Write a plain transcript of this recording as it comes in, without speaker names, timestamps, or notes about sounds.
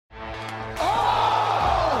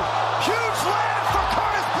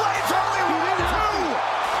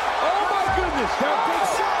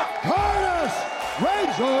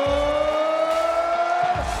Welcome to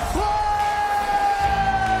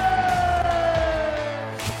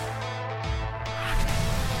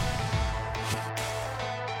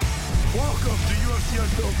UFC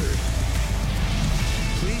Unfiltered.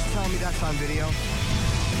 Please tell me that's on video.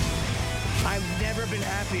 I've never been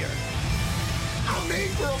happier. I'm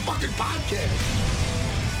made for a fucking podcast.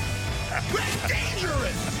 We're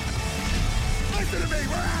dangerous. Listen to me,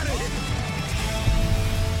 we're at it.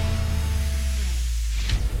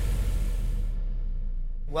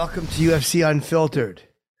 Welcome to UFC Unfiltered.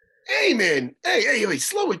 Hey, man. Hey,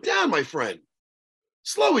 slow it down, my friend.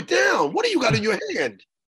 Slow it down. What do you got in your hand?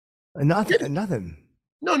 Nothing.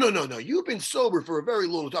 No. You've been sober for a very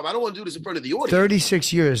long time. I don't want to do this in front of the audience.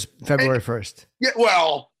 36 years, February 1st. Yeah,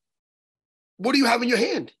 well, what do you have in your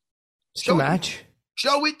hand? It's a match.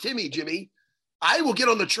 Show it to me, Jimmy. I will get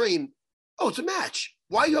on the train. Oh, it's a match.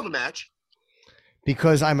 Why you have a match?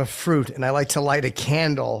 Because I'm a fruit and I like to light a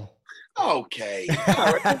candle. Okay.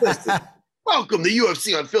 All right. Listen. Welcome to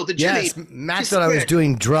UFC Unfiltered, Jimmy. Yes, Matt thought I was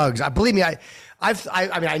doing drugs. Believe me, I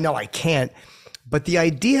mean, I know I can't, but the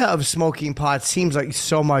idea of smoking pot seems like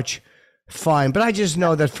so much fun. But I just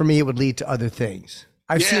know that for me, it would lead to other things.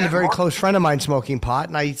 I've seen a very close friend of mine smoking pot,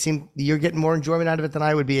 and you're getting more enjoyment out of it than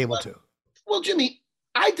I would be able to. Well, Jimmy,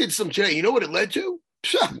 I did some today. You know what it led to?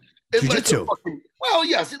 Jiu-jitsu.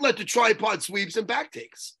 Yes, it led to tripod sweeps and back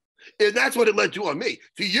takes. And that's what it led to on me.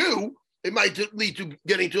 To you, it might lead to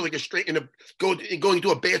getting to like going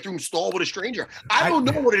to a bathroom stall with a stranger. I don't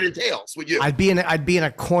know what it entails with you. I'd be in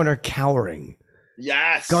a corner cowering.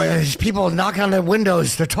 Yes. There's people knocking on the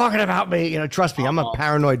windows. They're talking about me. You know, trust me, I'm a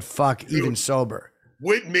paranoid fuck, even sober.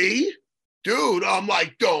 With me? Dude, I'm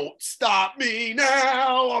like, don't stop me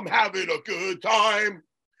now. I'm having a good time.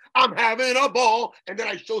 I'm having a ball. And then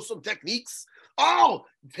I show some techniques. Oh,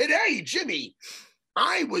 today, Jimmy,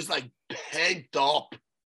 I was like pent up.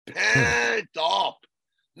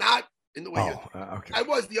 Not in the way okay. I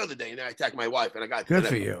was the other day, and then I attacked my wife, and I got good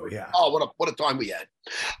for you. Yeah. Oh, what a time we had.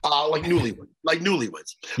 Like newlyweds.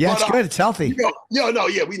 Yeah, it's good. It's healthy.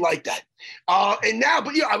 We like that. And now,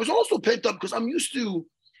 but I was also pent up because I'm used to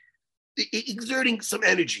exerting some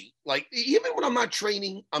energy. Like even when I'm not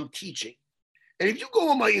training, I'm teaching. And if you go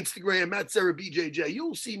on my Instagram, Matt Serra BJJ,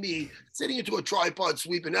 you'll see me sitting into a tripod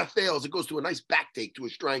sweep, and that fails. It goes to a nice back take to a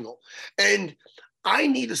strangle. And I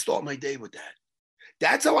need to start my day with that.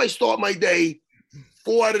 That's how I start my day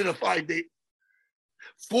 4 out of the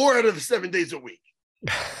 7 days a week.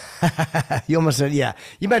 You almost said, yeah.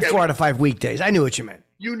 You meant 4 out of 5 weekdays. I knew what you meant.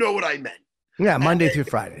 You know what I meant. Yeah, Monday through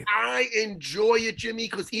Friday. I enjoy it, Jimmy,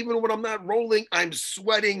 because even when I'm not rolling, I'm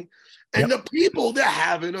sweating. And the people, they're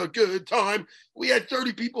having a good time. We had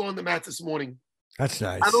 30 people on the mat this morning. That's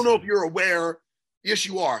nice. I don't know if you're aware. Yes,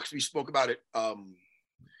 you are, because we spoke about it.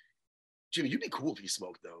 Jimmy, you'd be cool if you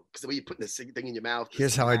smoked, though, because the way you're putting this thing in your mouth.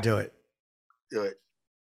 Here's how I do it. Do it.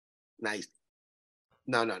 Nice.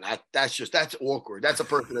 No, that's awkward. That's a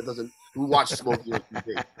person who watches smoking on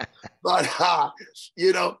TV. But, I'm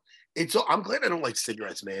glad I don't like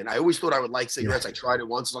cigarettes, man. I always thought I would like cigarettes. I tried it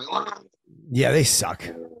once. Like, yeah, they suck.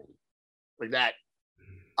 Like that.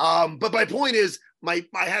 But my point is, I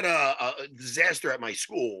had a disaster at my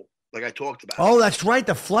school, like I talked about. Oh, that's right.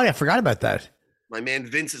 The flood. I forgot about that. My man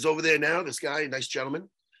Vince is over there now. This guy, nice gentleman.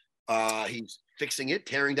 He's fixing it,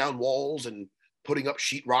 tearing down walls and putting up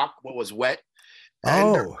sheetrock, what was wet.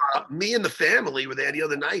 And me and the family were there the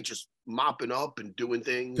other night, just mopping up and doing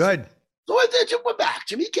things. Good. So we're back.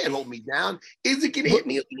 Jimmy, you can't hold me down. Is it going to hit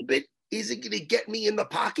me a little bit? Is it going to get me in the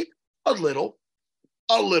pocket? A little.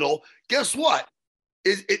 Guess what?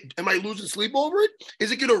 Am I losing sleep over it?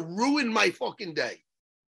 Is it going to ruin my fucking day?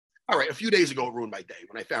 All right, a few days ago, it ruined my day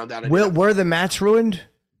when I found out. Were the mats ruined?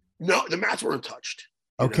 No, the mats weren't touched.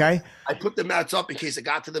 Okay. I put the mats up in case it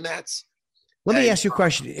got to the mats. Let me ask you a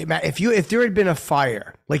question. Matt, if there had been a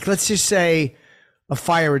fire, like let's just say a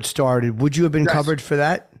fire had started, would you have been covered for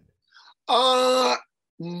that? No.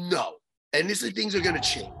 And things are going to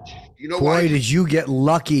change. You know why? Boy, did you get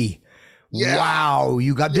lucky. Yeah. Wow.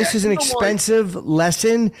 This is an expensive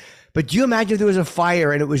lesson. But do you imagine if there was a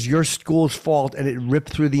fire and it was your school's fault and it ripped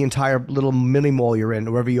through the entire little mini mall you're in,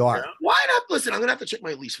 wherever you are? Yeah. Why not? Listen, I'm going to have to check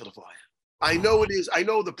my lease for the fire. I know it is. I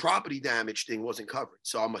know the property damage thing wasn't covered.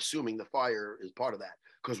 So I'm assuming the fire is part of that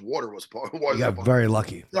because water was part of it. You got very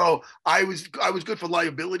lucky. So I was good for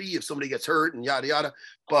liability if somebody gets hurt and yada, yada.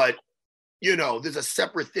 But, there's a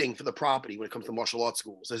separate thing for the property when it comes to martial arts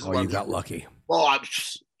schools. This is you got lucky. Well,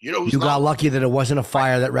 you got lucky that it wasn't a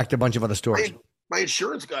fire that wrecked a bunch of other stores. My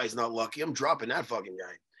insurance guy's not lucky. I'm dropping that fucking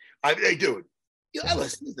guy. Hey, dude.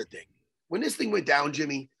 Listen, here's the thing. When this thing went down,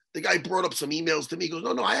 Jimmy, the guy brought up some emails to me. He goes,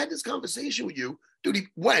 no, I had this conversation with you. Dude,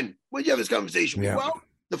 when? When did you have this conversation with you? Well,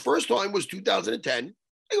 the first time was 2010.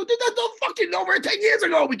 I go, dude, that's fucking over 10 years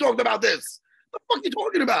ago we talked about this. What the fuck are you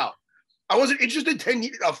talking about? I wasn't interested 10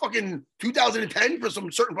 years, fucking 2010 for some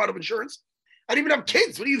certain part of insurance. I didn't even have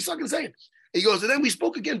kids. What are you fucking saying? He goes, and then we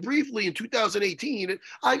spoke again briefly in 2018. And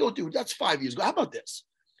I go, dude, that's 5 years ago. How about this?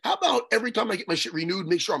 How about every time I get my shit renewed,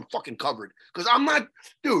 make sure I'm fucking covered? Because I'm not,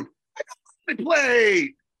 dude, I got to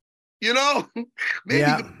play. You know,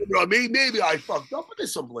 maybe I fucked up, but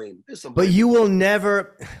there's some blame. But you will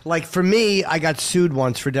never, like for me, I got sued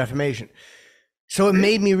once for defamation. So it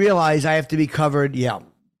made me realize I have to be covered,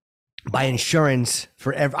 by insurance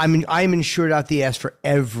for I'm insured out the ass for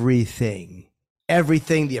everything.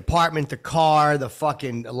 Everything, the apartment, the car, the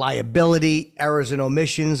fucking liability, errors and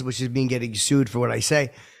omissions, which is me getting sued for what I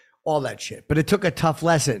say, all that shit. But it took a tough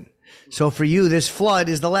lesson. So for you, this flood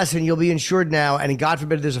is the lesson. You'll be insured now, and God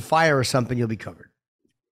forbid there's a fire or something, you'll be covered.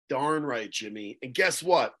 Darn right, Jimmy. And guess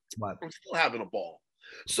what? What? I'm still having a ball.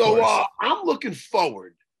 So I'm looking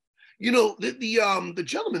forward. You know, the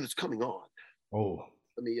gentleman that's coming on. Oh.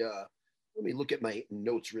 Let me look at my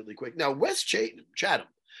notes really quick. Now, Wes Chatham. Chatham.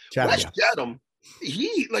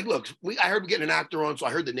 He look. I heard him getting an actor on, so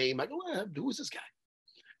I heard the name. I go, who is this guy?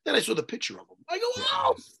 Then I saw the picture of him. I go,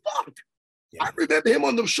 oh fuck. Yeah. I remember him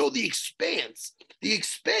on the show The Expanse. The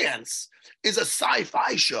Expanse is a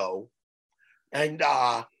sci-fi show, and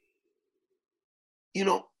you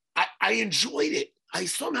know, I enjoyed it. I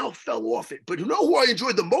somehow fell off it, but you know who I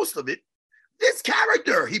enjoyed the most of it? This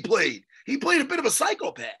character he played. He played a bit of a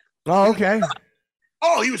psychopath. Oh, okay.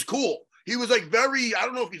 Oh, he was cool. He was like very, I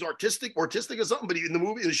don't know if he's autistic or something, but in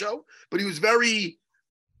the show, but he was very,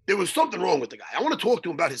 there was something wrong with the guy. I want to talk to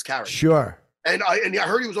him about his character. Sure. And I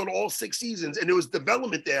heard he was on all 6 seasons, and there was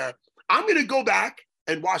development there. I'm going to go back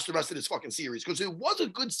and watch the rest of this fucking series because it was a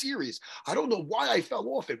good series. I don't know why I fell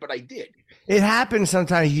off it, but I did. It happens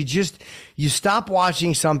sometimes. You stop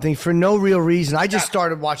watching something for no real reason. I just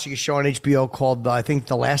started watching a show on HBO called, I think,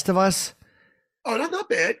 The Last of Us. Oh, not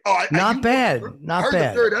bad. Oh, not bad. I heard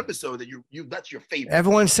the third episode that you that's your favorite.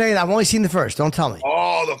 Everyone's saying that. I've only seen the first. Don't tell me.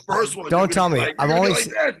 Oh, the first one. Don't tell me. I've only look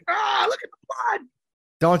at the blood.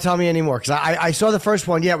 Don't tell me anymore because I saw the first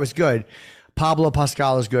one. Yeah, it was good. Pablo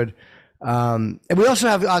Pascal is good. And we also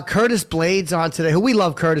have Curtis Blades on today, who we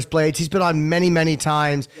love. Curtis Blades. He's been on many, many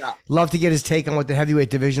times. Yeah. Love to get his take on what the heavyweight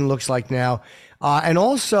division looks like now. And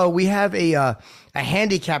also we have a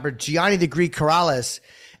handicapper, Gianni the Greek Corrales.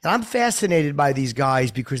 And I'm fascinated by these guys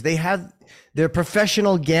because they're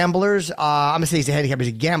professional gamblers. I'm gonna say he's a handicapper.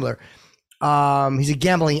 He's a gambler. He's a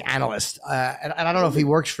gambling analyst. And I don't know if he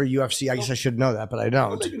works for UFC. I guess I should know that, but I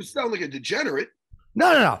don't. You sound like a degenerate.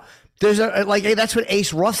 No. There's that's what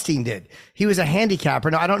Ace Rothstein did. He was a handicapper.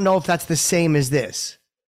 Now I don't know if that's the same as this.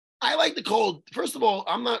 I like to call. First of all,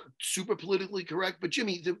 I'm not super politically correct, but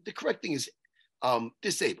Jimmy, the correct thing is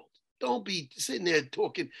disabled. Don't be sitting there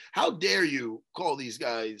talking. How dare you call these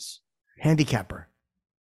guys handicapper?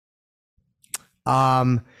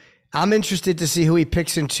 I'm interested to see who he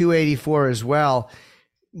picks in 284 as well.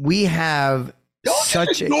 We have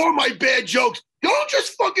just ignore my bad jokes. Don't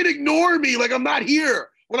just fucking ignore me like I'm not here.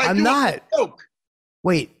 I'm not. Joke.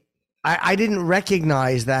 Wait, I didn't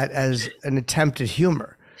recognize that as an attempt at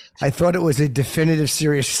humor. I thought it was a definitive,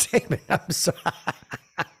 serious statement. I'm sorry.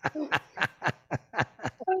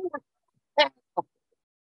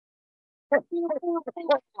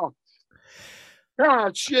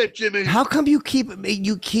 God, shit, Jimmy. How come you keep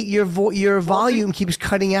your volume keeps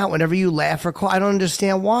cutting out whenever you laugh or call? I don't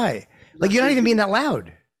understand why. Like you're not even being that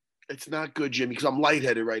loud. It's not good, Jimmy, because I'm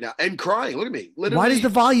lightheaded right now and crying. Look at me. Literally. Why does the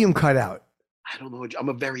volume cut out? I don't know. I'm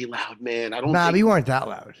a very loud man. But you weren't that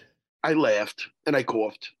loud. I laughed and I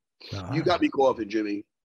coughed. You got me coughing, Jimmy.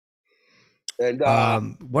 And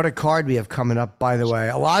what a card we have coming up, by the way.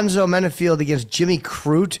 Alonzo Menafield against Jimmy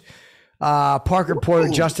Crute. Parker Porter,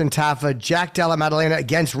 Justin Taffa, Jack Della Maddalena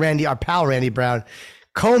against our pal Randy Brown.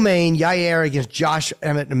 Co-main, Yair against Josh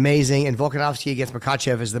Emmett, amazing. And Volkanovski against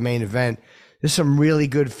Makhachev is the main event. There's some really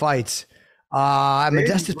good fights.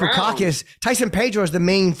 Modestas Bukauskas, Tyson Pedro is the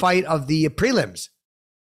main fight of the prelims.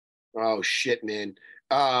 Oh, shit, man.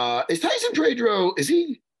 Is Tyson Pedro, is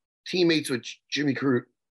he teammates with Jimmy Crute?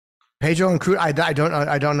 Pedro and Crute, I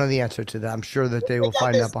don't know the answer to that. I'm sure that they will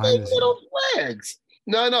find out behind the scenes.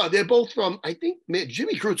 No, they're both from, I think,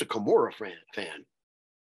 Jimmy Crute's a Kimura fan.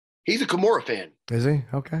 He's a Kimura fan. Is he?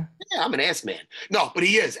 Okay. Yeah, I'm an ass man. No, but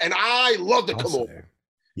he is. And I love the Kimura.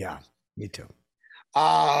 Yeah, me too.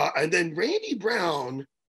 And then Randy Brown,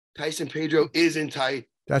 Tyson Pedro is in tight.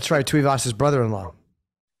 That's right. Tuivas's brother-in-law.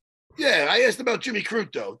 Yeah, I asked about Jimmy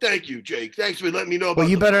Cruto. Thank you, Jake. Thanks for letting me know about Well,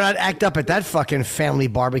 you better not act up at that fucking family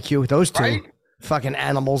barbecue with those two Right? fucking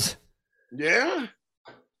animals. Yeah.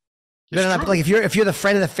 You better not, like, if you're the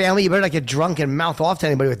friend of the family, you better not get drunk and mouth off to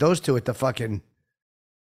anybody with those two at the fucking.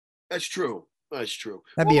 That's true. That's true.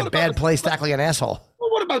 That'd be a bad place to act like an asshole. Well,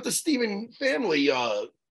 what about the Stephen family?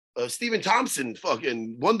 Stephen Thompson,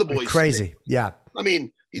 fucking Wonder Boy. Crazy. Yeah. I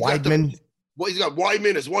mean, he's Weidman. He's got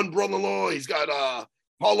Weidman as one brother-in-law. He's got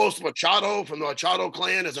Carlos Machado from the Machado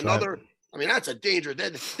clan as another. Right. I mean, that's a danger.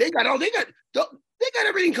 They got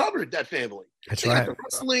everything covered. That family. That's they right. Got the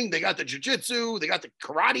wrestling. They got the jiu-jitsu. They got the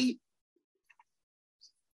karate.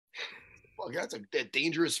 Well, that's a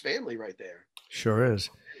dangerous family right there. Sure is.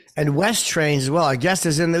 And Wes trains as well. Our guest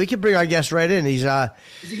is in. We can bring our guest right in. He's Is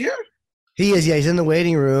he here? He is. Yeah, he's in the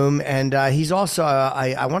waiting room, and he's also.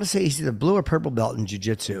 I want to say he's either blue or purple belt in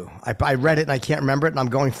jiu-jitsu. I read it and I can't remember it, and I'm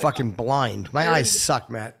going fucking blind. My eyes suck,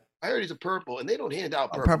 Matt. I heard he's a purple, and they don't hand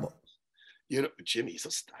out purple. Purple. You know, Jimmy's so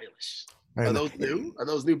stylish. Are those new? Are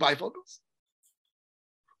those new bifocals?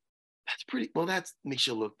 That's pretty. Well, that makes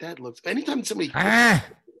you look. That looks. Anytime somebody.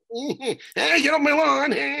 Hey, get off my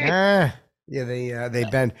lawn. Yeah, they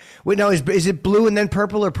bend. Wait, no, is it blue and then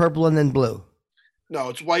purple or purple and then blue? No,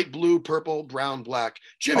 it's white, blue, purple, brown, black.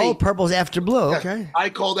 Jimmy. Oh, purple's after blue. Okay. I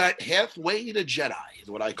call that halfway to Jedi. Is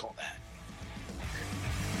what I call that.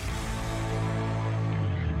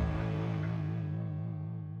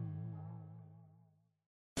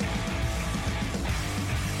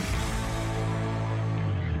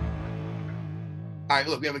 All right,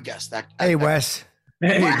 look, we have a guest. Hey, Wes.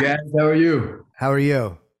 Hey, guys. How are you? How are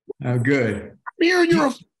you? I'm good. Here,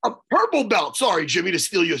 you're a purple belt. Sorry, Jimmy, to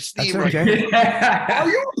steal your steam. That's okay. Are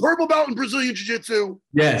you a purple belt in Brazilian Jiu-Jitsu?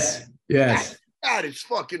 Yes. That is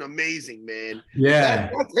fucking amazing, man. Yeah.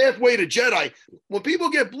 That's halfway to Jedi. When people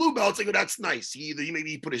get blue belts, they go, that's nice. Maybe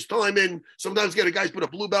he put his time in. Sometimes get a guys put a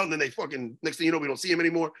blue belt and then they fucking, next thing you know, we don't see him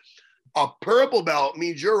anymore. A purple belt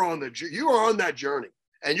means you are on that journey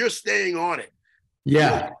and you're staying on it.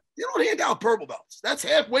 Yeah. You don't hand out purple belts. That's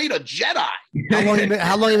halfway to Jedi.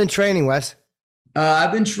 How long you been training, Wes?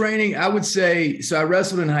 I've been training, I would say, so I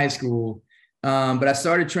wrestled in high school, but I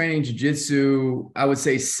started training jiu-jitsu, I would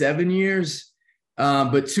say 7 years.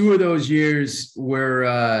 But 2 of those years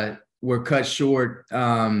were cut short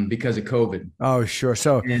because of COVID. Oh, sure.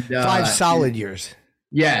 So 5 solid years.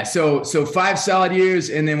 Yeah. So 5 solid years.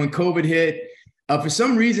 And then when COVID hit, for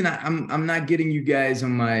some reason, I'm not getting you guys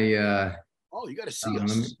on my oh, you got to see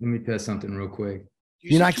us. Let me test something real quick.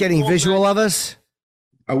 You're not getting visual of us?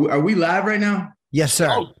 Are we live right now? Yes, sir.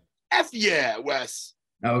 Oh, F yeah, Wes.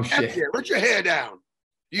 Oh, shit. F yeah. Put your hair down.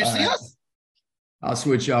 Do you see us? I'll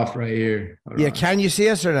switch off right here. Hold on. Can you see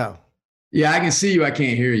us or no? Yeah, I can see you. I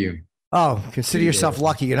can't hear you. Oh, consider yourself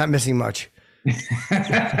lucky. You're not missing much.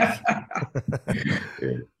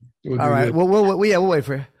 All right. We'll wait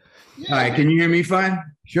for you. Yeah, all right. Can you hear me fine?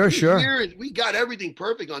 Sure. We got everything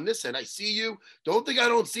perfect on this end. I see you. Don't think I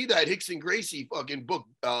don't see that Hickson Gracie fucking book,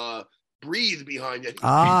 Breathe behind you.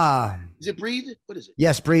 Ah. Is it Breathe? What is it?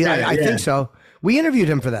 Yes, Breathe. Yeah, I think so. We interviewed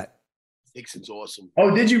him for that. Hickson's awesome.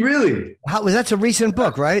 Oh, did you really? That's a recent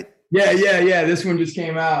book, right? Yeah. This one just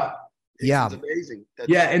came out. Yeah. Amazing.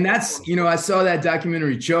 And that's, I saw that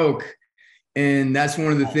documentary Choke, and that's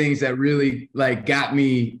one of the things that really got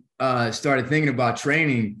me started thinking about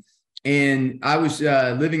training. And I was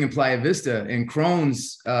living in Playa Vista, and Crone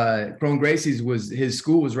Gracie's his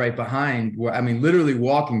school was right behind literally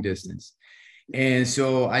walking distance. And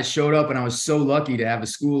so I showed up, and I was so lucky to have a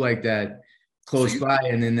school like that close by.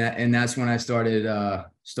 And that's when I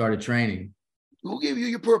started training. Who gave you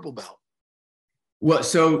your purple belt? Well,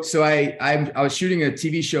 so I was shooting a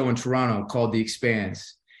TV show in Toronto called The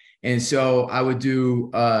Expanse. And so I would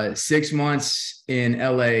do 6 months in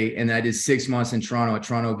LA, and I did 6 months in Toronto at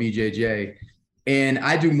Toronto BJJ. And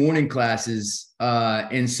I do morning classes.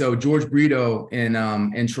 And so George Brito in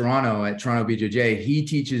Toronto at Toronto BJJ, he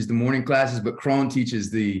teaches the morning classes, but Crone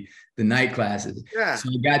teaches the night classes. Yeah. So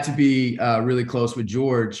I got to be really close with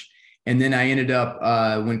George. And then I ended up,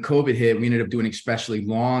 when COVID hit, we ended up doing an especially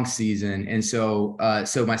long season. And so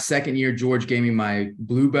my second year, George gave me my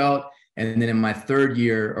blue belt. And then in my 3rd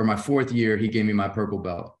year or my 4th year, he gave me my purple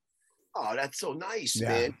belt. Oh, that's so nice,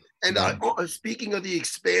 man. And speaking of The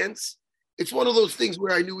Expanse, it's one of those things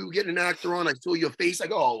where I knew we were getting an actor on. I saw your face. I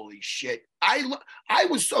go, holy shit. I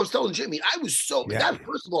was telling Jimmy, that,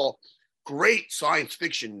 first of all, great science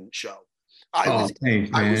fiction show.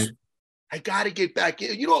 Thanks, man. I got to get back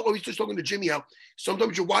in. You know, I was just talking to Jimmy how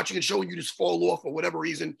sometimes you're watching a show and you just fall off for whatever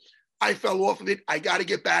reason. I fell off of it. I got to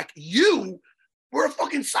get back. We're a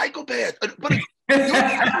fucking psychopath. But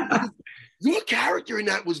your character character in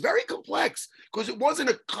that was very complex because it wasn't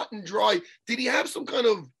a cut and dry. Did he have some kind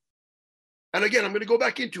of, and again, I'm going to go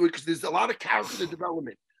back into it because there's a lot of character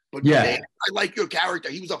development. But Yeah. man, I like your character.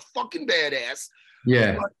 He was a fucking badass.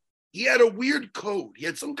 Yeah. But he had a weird code. He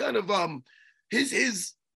had some kind of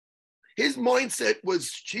his mindset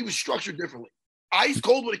was, he was structured differently. Ice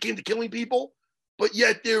cold when it came to killing people, but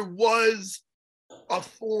yet there was a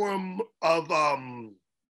form of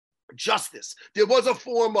justice. There was a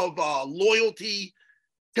form of loyalty.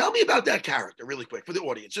 Tell me about that character really quick for the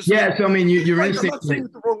audience. Just Yeah. So I mean, you're I'm instinct. not saying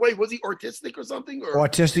it the wrong way. Was he autistic or something? Or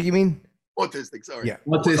Autistic, you mean? autistic? Sorry. Yeah.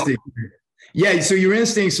 Autistic. Yeah, so your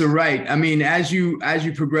instincts are right. I mean, as you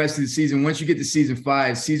progress through the season, once you get to season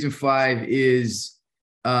five is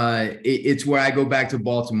it's where I go back to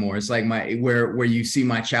Baltimore. It's like where you see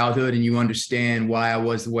my childhood and you understand why I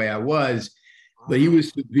was the way I was. But he was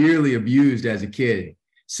severely abused as a kid,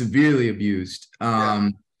 severely abused,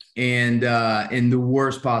 and in the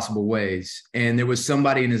worst possible ways. And there was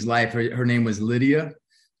somebody in his life. Her name was Lydia,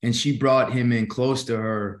 and she brought him in close to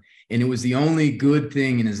her. And it was the only good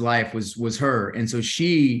thing in his life was her. And so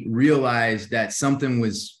she realized that something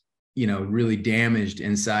was, really damaged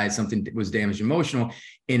inside, something was damaged emotional.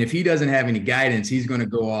 And if he doesn't have any guidance, he's going to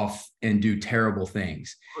go off and do terrible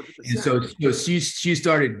things. 100%. And so she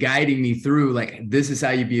started guiding me through, like, this is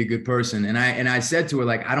how you be a good person. And I said to her,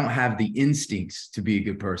 like, I don't have the instincts to be a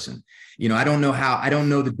good person. I don't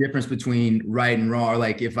know the difference between right and wrong, or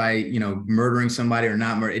like if I, murdering somebody or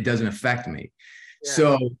not murder, it doesn't affect me. Yeah.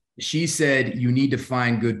 So she said, you need to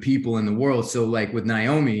find good people in the world. So like with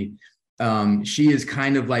Naomi, she is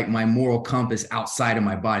kind of like my moral compass outside of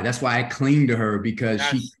my body. That's why I cling to her, because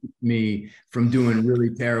she keeps me from doing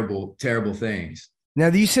really terrible, terrible things. Now,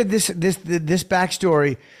 you said this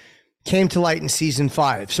backstory came to light in season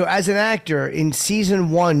 5. So as an actor in season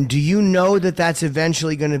 1, do you know that that's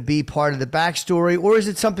eventually going to be part of the backstory? Or is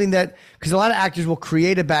it something that, because a lot of actors will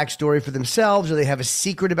create a backstory for themselves, or they have a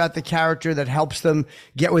secret about the character that helps them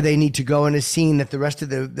get where they need to go in a scene, that the rest of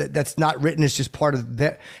that's not written is just part of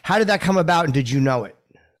that. How did that come about, and did you know it?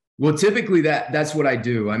 Well, typically that's what I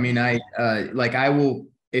do. I mean, I will,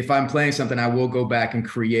 if I'm playing something, I will go back and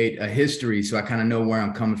create a history, so I kind of know where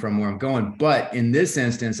I'm coming from, where I'm going. But in this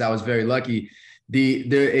instance, I was very lucky.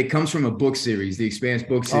 It comes from a book series, the Expanse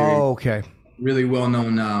book series. Oh, okay. Really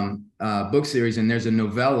well-known book series. And there's a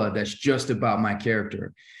novella that's just about my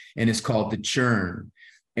character, and it's called The Churn.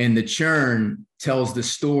 And The Churn tells the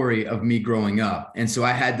story of me growing up. And so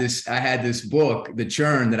I had this book, The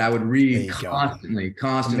Churn, that I would read constantly.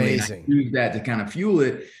 Amazing. And I used that to kind of fuel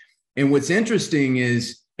it. And what's interesting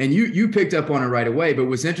is, and you picked up on it right away, but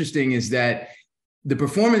what's interesting is that the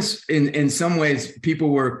performance, in some ways, people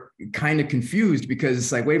were kind of confused, because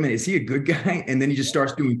it's like, wait a minute, is he a good guy? And then he just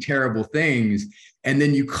starts doing terrible things. And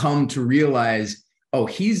then you come to realize, oh,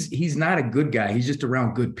 he's not a good guy. He's just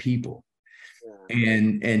around good people.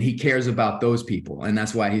 And he cares about those people. And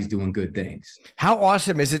that's why he's doing good things. How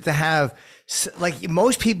awesome is it to have, like,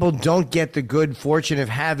 most people don't get the good fortune of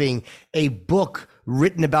having a book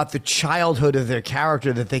written about the childhood of their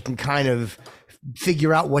character that they can kind of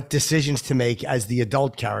figure out what decisions to make as the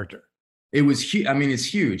adult character. It was huge. I mean, it's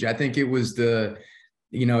huge. I think it was the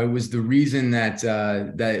reason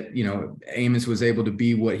that Amos was able to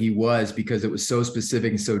be what he was, because it was so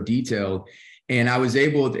specific and so detailed. And I was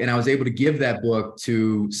able to give that book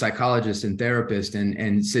to psychologists and therapists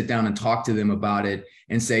and sit down and talk to them about it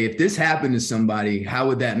and say, if this happened to somebody, how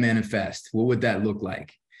would that manifest? What would that look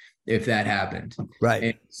like if that happened? Right.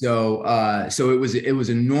 And so it was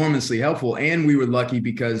enormously helpful. And we were lucky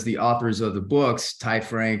because the authors of the books, Ty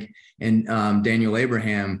Frank and Daniel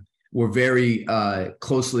Abraham, were very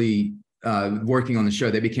closely working on the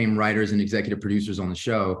show. They became writers and executive producers on the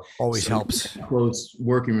show. Always helps. Close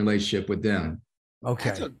working relationship with them.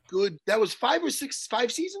 Okay. That was 5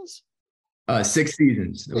 seasons? 6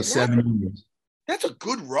 seasons. It was 7 years. That's a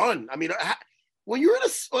good run. I mean, when you're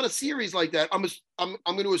on a series like that, I'm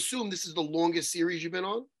going to assume this is the longest series you've been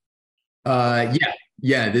on.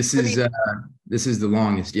 Yeah. This is the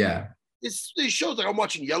longest. Yeah. These shows, like, I'm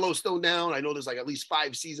watching Yellowstone now, and I know there's like at least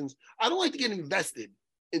 5 seasons. I don't like to get invested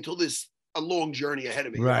until there's a long journey ahead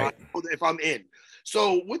of me. Right. If I'm in.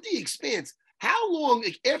 So with The Expanse, how long,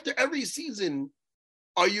 like, after every season,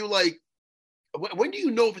 are you like, when do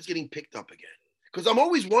you know if it's getting picked up again? Because I'm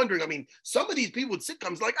always wondering, I mean, some of these people with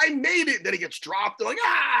sitcoms, like, I made it, then it gets dropped. They're like,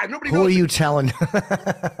 nobody knows. Who are you telling? Like,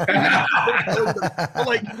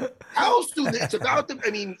 how else do it's about them?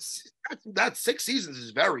 I mean, that 6 seasons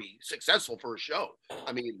is very successful for a show.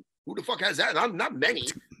 I mean, who the fuck has that? Not many.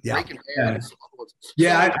 Yeah.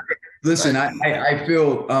 Yeah. Listen, I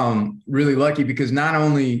feel really lucky, because not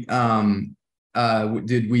only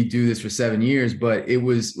did we do this for 7 years, but it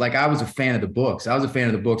was like I was a fan of the books. I was a fan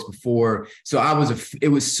of the books before. So it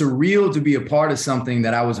was surreal to be a part of something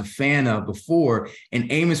that I was a fan of before.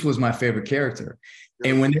 And Amos was my favorite character.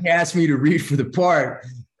 And when they asked me to read for the part,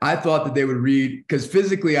 I thought that they would read, because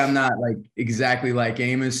physically I'm not like exactly like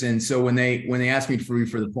Amos. And so when they asked me to read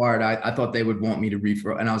for the part, I thought they would want me to read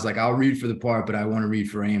for, and I was like, I'll read for the part, but I want to read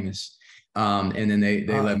for Amos. And then they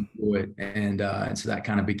let me do it. And so that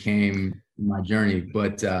kind of became my journey.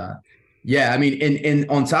 But yeah, I mean, and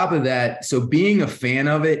on top of that, so being a fan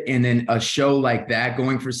of it and then a show like that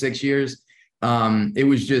going for 6 years, it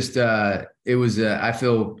was just, I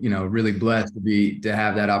feel, really blessed to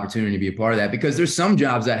have that opportunity to be a part of that, because there's some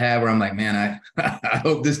jobs I have where I'm like, man, I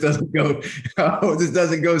hope this doesn't go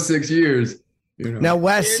 6 years. Now,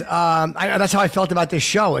 Wes, that's how I felt about this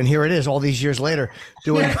show. And here it is all these years later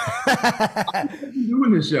doing,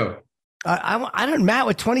 doing this show. I don't, Matt,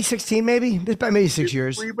 with 2016, maybe maybe 6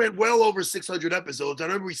 years. We went well over 600 episodes. I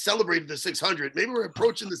remember we celebrated the 600. Maybe we're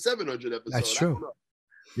approaching the 700 episode. That's true.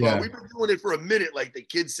 Yeah, we've been doing it for a minute, like the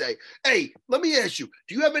kids say. Hey, let me ask you: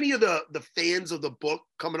 do you have any of the fans of the book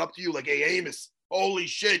coming up to you, like, "Hey, Amos, holy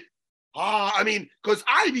shit"? I mean, because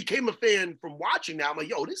I became a fan from watching. Now I'm like,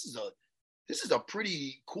 yo, this is a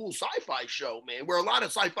pretty cool sci-fi show, man. Where a lot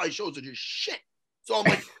of sci-fi shows are just shit. So I'm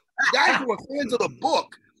like, guys who are fans of the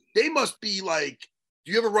book, they must be like.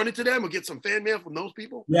 Do you ever run into them or get some fan mail from those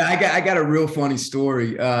people? Yeah, I got a real funny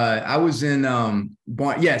story. I was in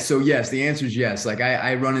So yes, the answer is yes. Like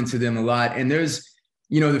I run into them a lot, and there's,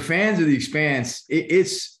 the fans of The Expanse.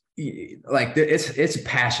 It's a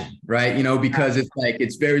passion, right? Because it's like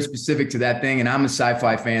it's very specific to that thing, and I'm a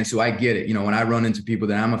sci-fi fan, so I get it. When I run into people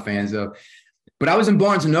that I'm a fan of. But I was in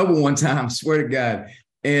Barnes and Noble one time, I swear to God,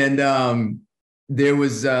 and there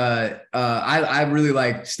was I really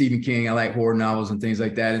like Stephen King. I like horror novels and things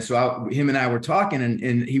like that. And so him and I were talking,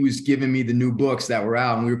 and he was giving me the new books that were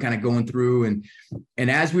out, and we were kind of going through.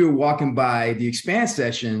 And as we were walking by the Expanse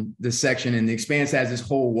section, and the Expanse has this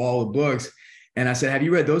whole wall of books. And I said, "Have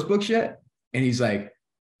you read those books yet?" And he's like,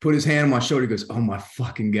 put his hand on my shoulder. He goes, "Oh my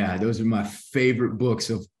fucking God, those are my favorite books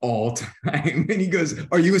of all time." And he goes,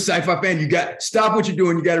 "Are you a sci-fi fan? You got stop what you're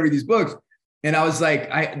doing. You got to read these books." And I was like,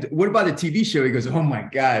 what about the TV show? He goes, "Oh my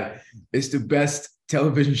God, it's the best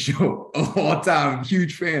television show of all time.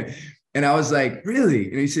 Huge fan." And I was like,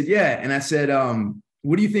 "Really?" And he said, "Yeah." And I said,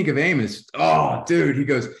 "What do you think of Amos?" "Oh, dude," he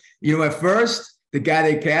goes, "At first, the guy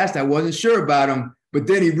they cast, I wasn't sure about him, but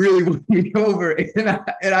then he really won me over."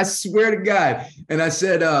 And I swear to God. And I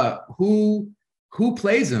said, who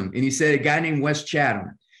plays him?" And he said, "A guy named Wes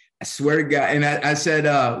Chatham." I swear to God. And I said,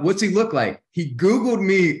 "What's he look like?" He Googled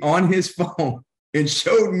me on his phone and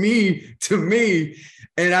showed me to me.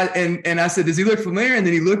 And I said, "Does he look familiar?" And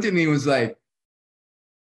then he looked at me and was like,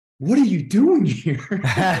 "What are you doing here?"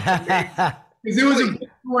 Because it was a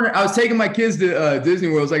bookstore. I was taking my kids to Disney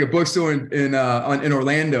World. It was like a bookstore in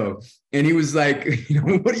Orlando. And he was like,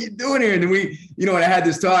 "What are you doing here?" And then we, and I had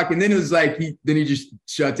this talk, and then it was like, he just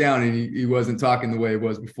shut down, and he wasn't talking the way it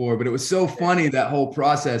was before. But it was so funny, that whole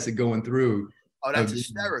process of going through. Oh, that's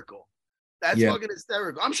hysterical. That's fucking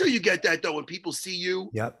hysterical. I'm sure you get that though when people see you.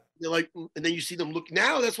 Yep. They're like, and then you see them look.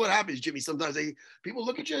 Now that's what happens, Jimmy. Sometimes people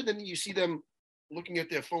look at you, and then you see them looking at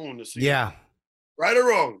their phone to see. Yeah. Right or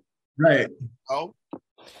wrong? Right. Oh.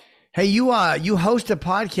 Hey, you host a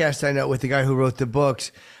podcast, I know, with the guy who wrote the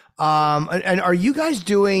books. And are you guys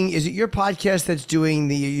is it your podcast that's doing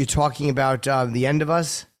you're talking about The End of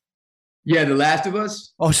Us? Yeah, The Last of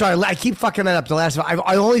Us. Oh, sorry. I keep fucking that up. The Last of Us.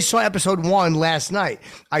 I only saw episode 1 last night.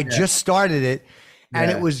 I just started it,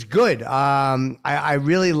 and it was good. I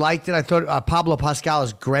really liked it. I thought Pablo Pascal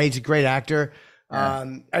is great. He's a great actor.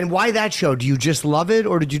 And why that show? Do you just love it,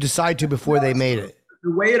 or did you decide to before they made it?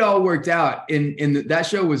 The way it all worked out that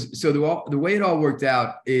show was, so the way it all worked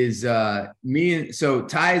out is Ty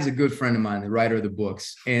is a good friend of mine, the writer of the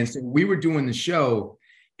books. And so we were doing the show.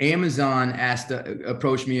 Amazon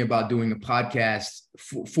approached me about doing a podcast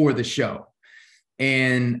for the show.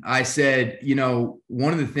 And I said,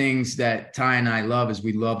 one of the things that Ty and I love is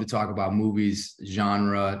we love to talk about movies,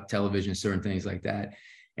 genre, television, certain things like that.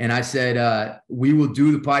 And I said, we will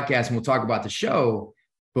do the podcast and we'll talk about the show,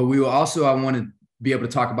 but we will also, I want to be able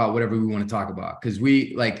to talk about whatever we want to talk about. Cause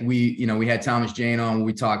we had Thomas Jane on where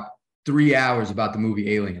we talked 3 hours about the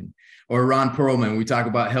movie Alien, or Ron Perlman. We talk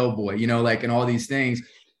about Hellboy, and all these things.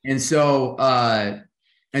 And so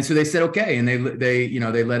they said, okay. And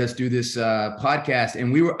they let us do this podcast,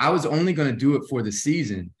 and I was only going to do it for the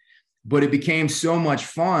season, but it became so much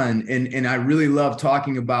fun. And I really love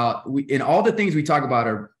talking about, and all the things we talk about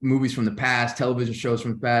are movies from the past, television shows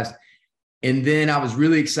from the past. And then I was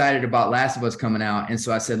really excited about Last of Us coming out. And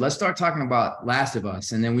so I said, let's start talking about Last of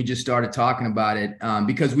Us. And then we just started talking about it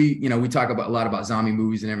because we talk about a lot about zombie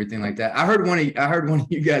movies and everything like that. I heard one of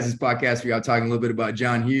you guys' podcasts where y'all talking a little bit about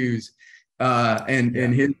John Hughes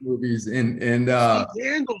and his movies and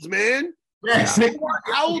Candles, man. Yeah.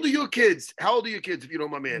 How old are your kids? How old are your kids, if you don't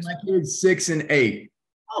mind me asking? My kids 6 and 8.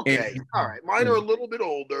 Okay, all right. Mine are a little bit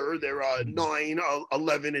older. They're 9,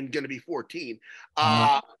 11, and going to be 14.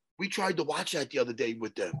 We tried to watch that the other day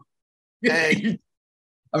with them. And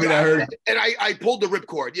I heard. And I pulled the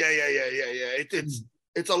ripcord. Yeah.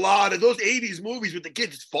 It's a lot of those 80s movies with the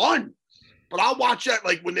kids. It's fun. But I'll watch that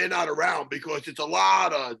like when they're not around because it's a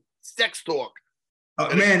lot of sex talk.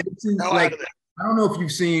 Oh, man, it seems like I don't know if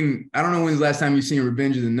you've seen, I don't know when's the last time you've seen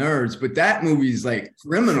Revenge of the Nerds, but that movie is like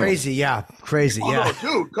criminal. Crazy, yeah. No,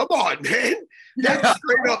 dude, come on, man. That's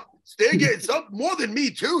straight up. They're getting something more than me,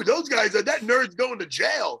 too. Those guys that nerd's going to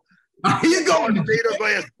jail. He's going to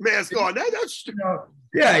jail. Mask on. That's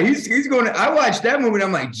yeah, he's going to. I watched that movie and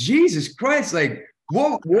I'm like, Jesus Christ, like,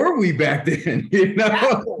 what were we back then? You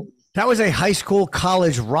know? That was a high school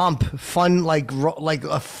college romp, fun, like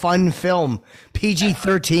a fun film,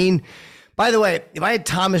 PG-13. By the way, if I had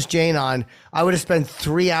Thomas Jane on, I would have spent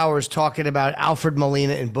 3 hours talking about Alfred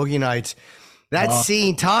Molina in Boogie Nights. That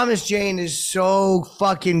scene, Thomas Jane is so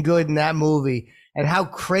fucking good in that movie, and how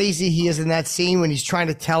crazy he is in that scene when he's trying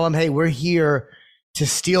to tell him, "Hey, we're here to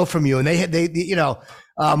steal from you." And they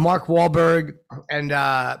Mark Wahlberg and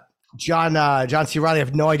John C. Reilly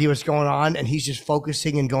have no idea what's going on, and he's just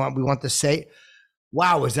focusing and going, "We want to say."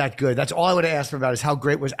 Wow, was that good? That's all I would have asked him about is how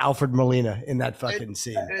great was Alfred Molina in that fucking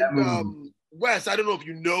scene. And Wes, I don't know if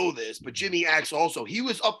you know this, but Jimmy Axe also, he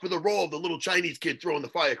was up for the role of the little Chinese kid throwing the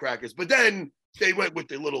firecrackers, but then they went with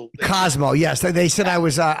the little Cosmo. Yes, they said I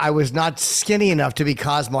was not skinny enough to be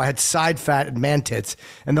Cosmo. I had side fat and man tits,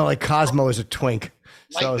 and they're like Cosmo is a twink.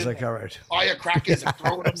 So I was like, all right, firecrackers and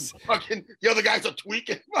throwing them. Fucking the other guys are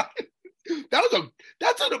tweaking. I'd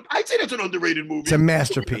say that's an underrated movie. It's a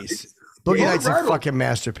masterpiece. Boogie Nights a fucking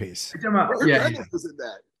masterpiece. Yeah.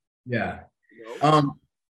 Yeah.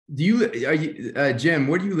 Jim,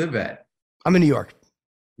 where do you live at? I'm in New York.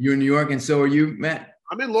 You're in New York, and so are you, Matt?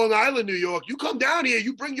 I'm in Long Island, New York. You come down here,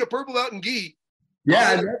 you bring your purple out and ghee. Yeah,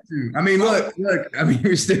 I'd love to. I mean, look. I mean,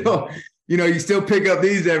 you're still, you still pick up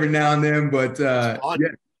these every now and then, but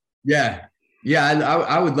yeah.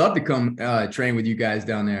 I would love to come train with you guys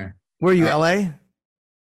down there. Where are you, LA?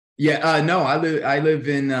 Yeah, no, I live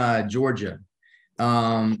in Georgia.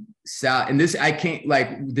 South, and this I can't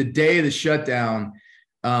like the day of the shutdown.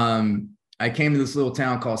 I came to this little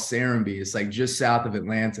town called Serenbe. It's like just south of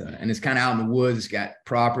Atlanta, and it's kind of out in the woods. It's got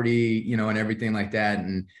property, and everything like that.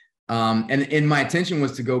 And my intention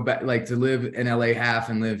was to go back, like to live in LA half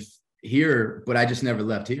and live here, but I just never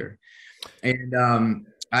left here. And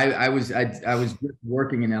I was just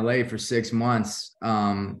working in LA for 6 months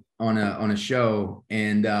on a show,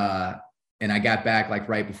 and I got back like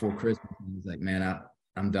right before Christmas. And I was like, man,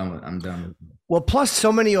 I'm done with it. Well, plus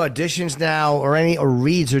so many auditions now or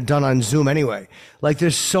reads are done on Zoom anyway. Like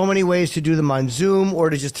there's so many ways to do them on Zoom or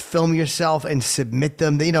to just film yourself and submit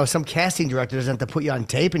them. Some casting director doesn't have to put you on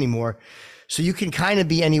tape anymore. So you can kind of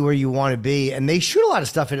be anywhere you want to be. And they shoot a lot of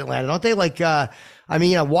stuff in Atlanta, don't they? Like,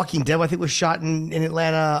 Walking Dead, I think, was shot in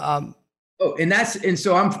Atlanta. And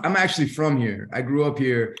so I'm actually from here. I grew up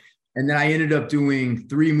here, and then I ended up doing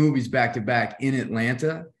 3 movies back to back in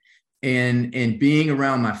Atlanta, and being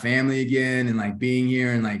around my family again, and like being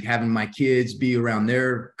here and like having my kids be around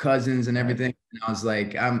their cousins and everything. And I was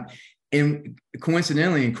like, and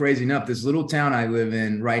coincidentally and crazy enough, this little town I live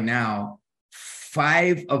in right now,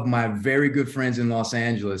 5 of my very good friends in Los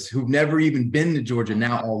Angeles who've never even been to Georgia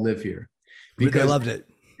now all live here. Because they loved it.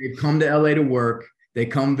 They come to LA to work, they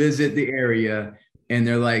come visit the area, and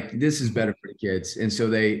they're like, this is better for the kids. And so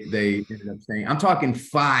they ended up staying. I'm talking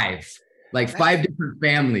 5 different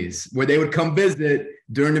families where they would come visit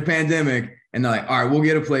during the pandemic, and they're like, all right, we'll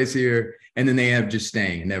get a place here. And then they end up just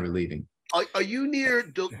staying and never leaving. Are you near,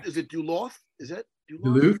 is it Duluth? Is that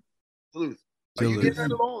Duluth? Duluth. Are you near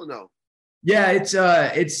that at all or no? Yeah,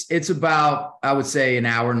 it's about, I would say, an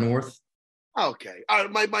hour north. Okay.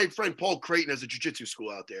 My friend Paul Creighton has a jiu-jitsu school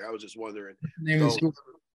out there. I was just wondering. He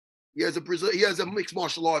has a mixed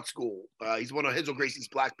martial arts school. He's one of Renzo Gracie's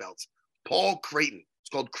black belts. Paul Creighton. It's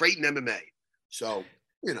called Creighton MMA. So,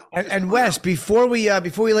 And Wes, before we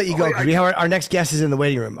let you go, because we have our next guest is in the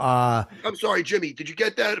waiting room. I'm sorry, Jimmy. Did you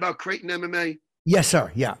get that about Creighton MMA? Yes,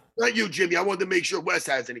 sir. Yeah. Not you, Jimmy. I wanted to make sure Wes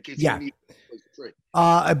has it in case you need a place to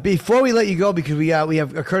train. Before we let you go, because we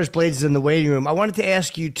have Curtis Blades is in the waiting room, I wanted to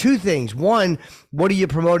ask you 2 things. One, what are you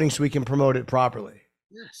promoting so we can promote it properly?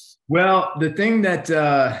 Yes. Well, the thing that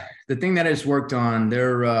I just worked on,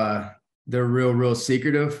 they're real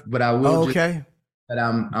secretive, but I will just Okay. that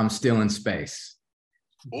I'm still in space.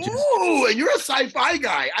 Ooh, and you're a sci-fi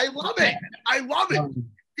guy. I love it. I love it. Um,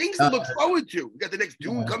 Things to look forward to. We got the next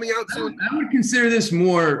Dune yeah. coming out soon. I would consider this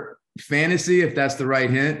more fantasy, if that's the right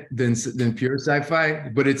hint, than pure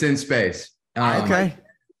sci-fi, but it's in space. Okay.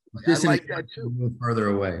 Just I like that a too. little further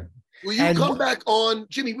away. Will you And- come back on,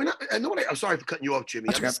 Jimmy? I'm sorry for cutting you off, Jimmy.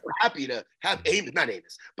 I'm so happy to have Amos, not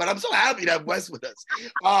Amos, but I'm so happy to have Wes with us.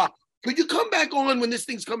 Could you come back on when this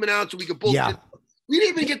thing's coming out so we can both? Yeah. We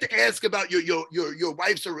didn't even get to ask about your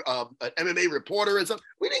wife's an MMA reporter and stuff.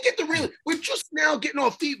 We didn't get to really. We're just now getting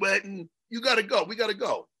our feet wet, and you got to go. We got to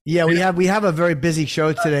go. Yeah, we have a very busy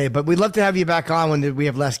show today, but we'd love to have you back on when we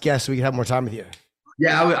have less guests so we can have more time with you.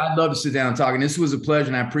 Yeah, I'd love to sit down and talk. And this was a pleasure,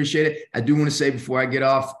 and I appreciate it. I do want to say before I get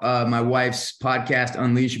off, my wife's podcast,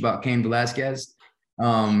 Unleash, about Cain Velasquez.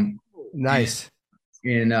 Nice.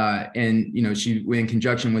 And you know, she in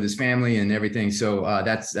conjunction with his family and everything. So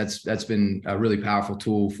that's been a really powerful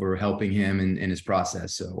tool for helping him in his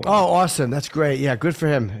process. So Oh, awesome. That's great. Yeah, good for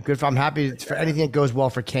him. I'm happy for anything that goes well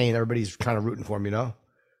for Cain. Everybody's kind of rooting for him, you know?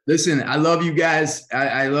 listen, I love you guys.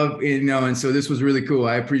 I love, you know, and so this was really cool.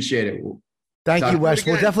 I appreciate it. Thank Talk you, to Wes.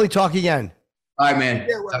 We'll definitely talk again. All right, man.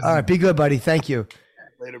 Yeah, Wes. All right, be good, buddy. Thank you.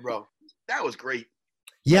 Later, bro. That was great.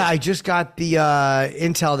 Yeah, I just got the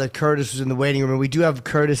intel that Curtis was in the waiting room, and we do have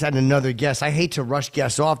Curtis and another guest. I hate to rush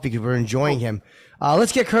guests off because we're enjoying him.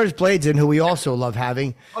 Let's get Curtis Blades in, who we also love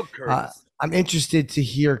having. Love Curtis. I'm interested to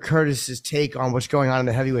hear Curtis's take on what's going on in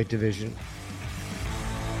the heavyweight division.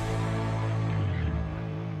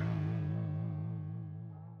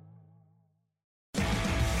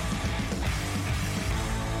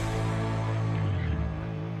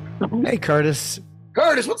 Hey, Curtis.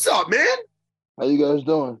 Curtis, what's up, man? How you guys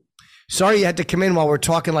doing? Sorry you had to come in while we're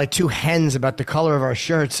talking like two hens about the color of our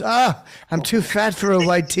shirts. I'm too fat for a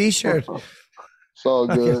white t-shirt. It's all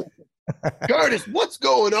good. Curtis, what's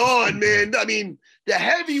going on, man? I mean, the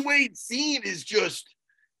heavyweight scene is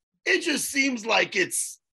it just seems like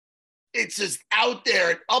it's just out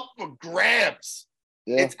there and up for grabs.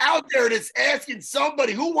 Yeah. It's out there and it's asking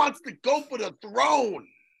somebody who wants to go for the throne.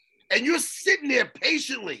 And you're sitting there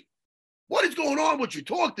patiently. What is going on with you?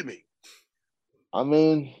 Talk to me. I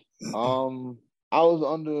mean, I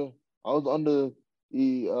was under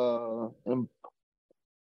the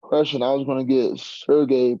impression I was going to get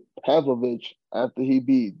Sergey Pavlovich after he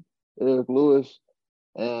beat Eric Lewis,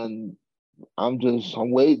 and I'm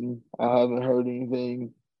waiting. I haven't heard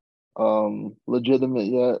anything legitimate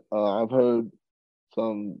yet. I've heard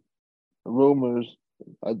some rumors.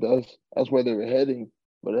 That's where they were heading,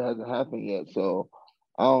 but it hasn't happened yet. So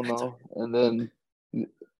I don't know. And then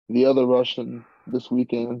the other Russian this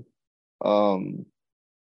weekend,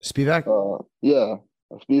 Spivak?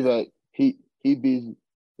 Spivak, he beats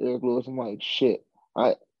Eric Lewis. I'm like, shit.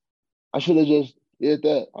 I should have just did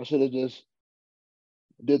that. I should have just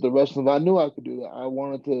did the wrestling. I knew I could do that. I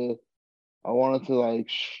wanted to like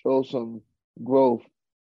show some growth,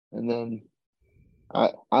 and then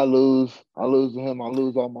I lose to him. I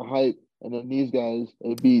lose all my hype, and then these guys,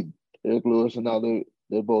 they beat Eric Lewis, and now they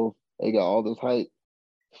got all this hype.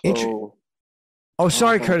 So Oh,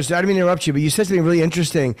 sorry, Curtis. I didn't mean to interrupt you, but you said something really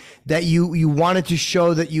interesting that you wanted to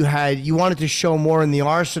show that you wanted to show more in the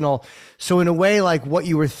arsenal. So in a way, like what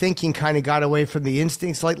you were thinking kind of got away from the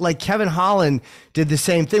instincts. Like Kevin Holland did the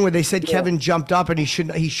same thing where they said Kevin jumped up and he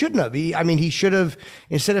shouldn't have. He should have,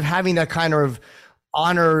 instead of having that kind of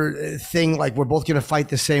honor thing, like we're both going to fight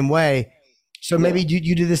the same way. So maybe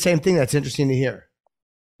you do the same thing. That's interesting to hear.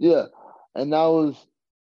 Yeah. And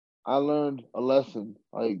I learned a lesson.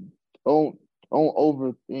 Like, don't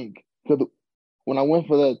overthink. Because when I went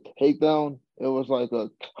for that takedown, it was like a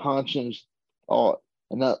conscious thought.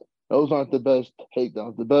 And those aren't the best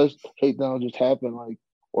takedowns. The best takedowns just happen like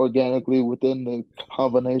organically within the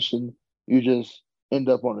combination. You just end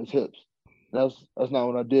up on his hips. That's not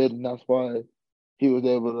what I did, and that's why he was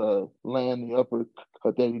able to land the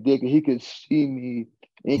uppercut that he did. He could see me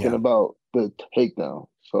thinking about the takedown.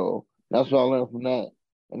 So that's what I learned from that.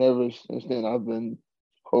 And ever since then, I've been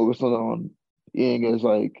focusing on being as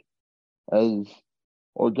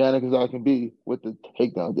organic as I can be with the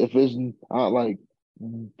takedown. If it's not like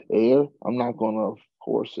there, I'm not gonna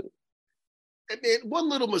force it. And man, one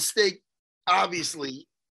little mistake obviously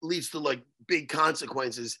leads to like big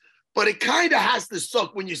consequences, but it kind of has to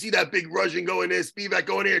suck when you see that big Russian go in there, Spivak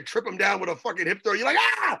go in there and trip him down with a fucking hip throw. You're like,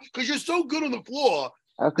 because you're so good on the floor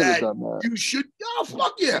that you should,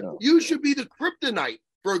 fuck yeah. You should be the kryptonite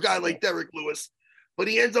for a guy like Derek Lewis. but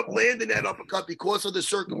he ends up landing that uppercut because of the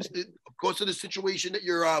because of the situation that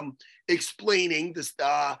you're explaining. This,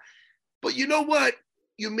 but you know what?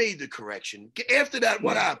 You made the correction. After that,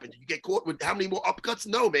 what happened? You get caught with how many more uppercuts?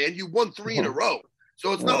 No, man. You won 3 in a row.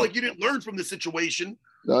 So it's not like you didn't learn from the situation.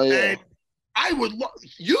 And I would love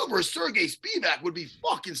you versus Sergey Spivak would be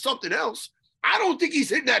fucking something else. I don't think he's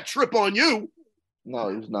hitting that trip on you. No,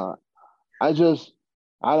 he's not. I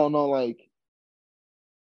don't know. Like,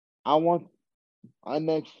 I want my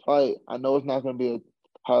next fight. I know it's not going to be a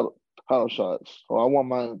title shot. So I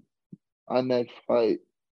want my next fight,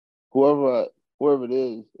 whoever it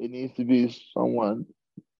is, it needs to be someone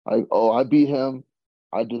like, oh, I beat him,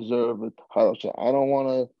 I deserve a title shot. I don't want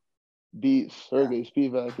to beat Sergey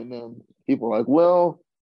Spivak and then people are like, well,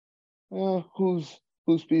 who's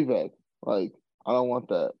Spivak? Like, I don't want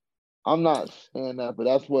that. I'm not saying that, but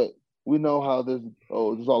that's what we know how this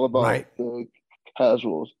goes. It's all about the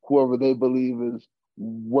casuals. Whoever they believe is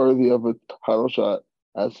worthy of a title shot,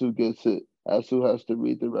 that's who gets it. That's who has to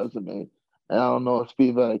read the resume. And I don't know if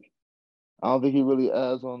Spivak, I don't think he really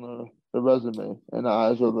adds on the resume in the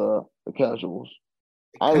eyes of the casuals.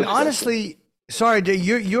 And honestly, sorry,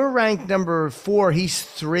 you're ranked number 4. He's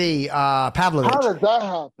 3. Pavlovich. How did that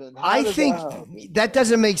happen? I think that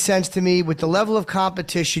doesn't make sense to me. With the level of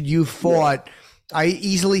competition you fought, I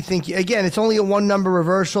easily think, again, it's only a 1-number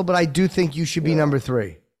reversal, but I do think you should be number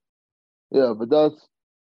 3. Yeah, but that's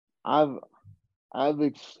I've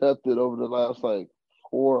accepted over the last like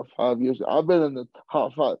 4 or 5 years. I've been in the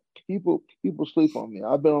top 5. People sleep on me.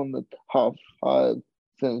 I've been on the top 5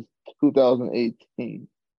 since 2018.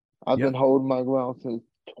 I've been holding my ground since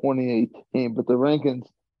 2018. But the rankings,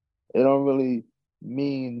 they don't really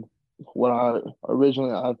mean what I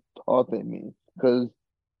thought they mean. Because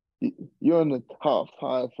you're in the top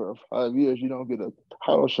 5 for 5 years, you don't get a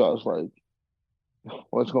title shot. It's like,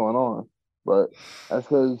 what's going on? But that's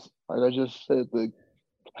because, like I just said, the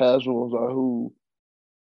casuals are who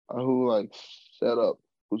like set up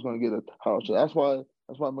who's going to get a title shot. That's why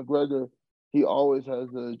McGregor, he always has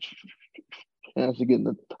a chance to get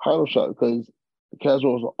the title shot because the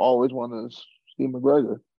casuals always want to see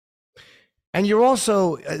McGregor. And you're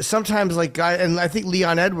also sometimes like and I think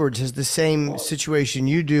Leon Edwards has the same situation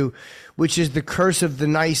you do, which is the curse of the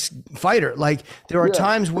nice fighter. Like there are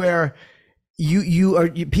times where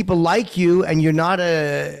people like you and you're not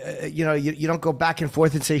you don't go back and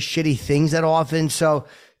forth and say shitty things that often. So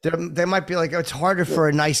they might be like, oh, it's harder for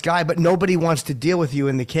a nice guy, but nobody wants to deal with you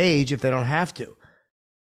in the cage if they don't have to.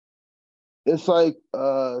 It's like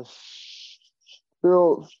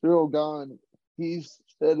Cyril Gahn, he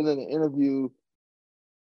said in an interview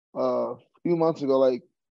a few months ago, like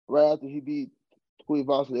right after he beat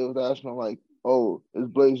Tuivasa, they was asking him like, oh, is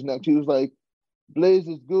Blaze next? He was like, Blaze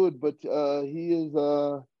is good, but he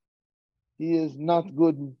is not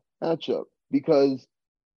good matchup because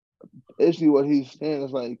basically what he's saying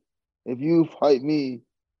is like, if you fight me,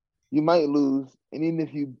 you might lose, and even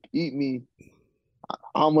if you beat me,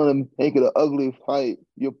 I'm gonna make it an ugly fight.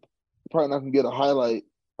 You're probably not gonna get a highlight.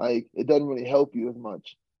 Like it doesn't really help you as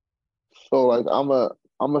much. So like I'm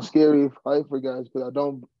a scary fight for guys because I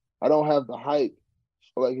don't have the hype.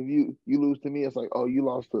 So like if you lose to me, it's like, oh, you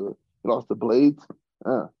lost to Blades.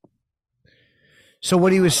 So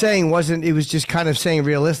what he was saying it was just kind of saying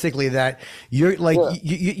realistically that you're like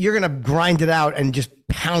you're gonna grind it out and just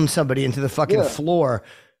pound somebody into the fucking floor.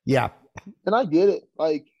 Yeah. And I get it.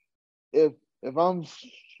 Like if I'm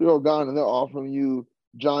Cyril Gahn and they're offering you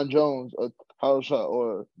John Jones a title shot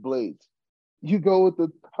or Blades, you go with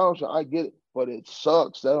the title shot. I get it, but it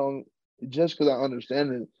sucks. Just because I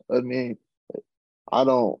understand it, I mean,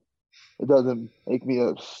 it doesn't make me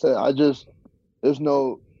upset. There's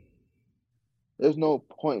no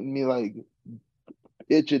point in me like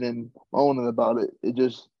itching and moaning about it. It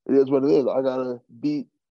is what it is. I gotta beat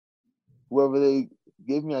whoever they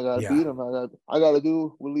give me. I gotta beat them. I gotta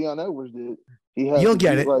do what Leon Edwards did. He had You'll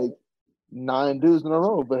get it. Like 9 dudes in a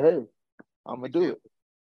row, but hey, I'm gonna do it.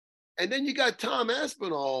 And then you got Tom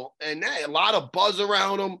Aspinall, and a lot of buzz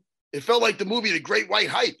around him. It felt like the movie The Great White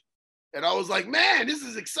Hype. And I was like, man, this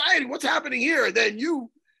is exciting. What's happening here? And then you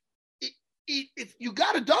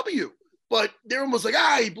got a W. But they're almost like,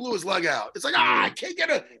 he blew his leg out. It's like, can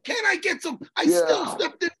I get some? Still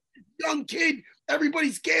stepped in, young kid.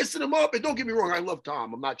 Everybody's gassing him up. And don't get me wrong, I love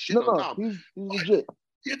Tom. I'm not shitting on Tom. He's legit.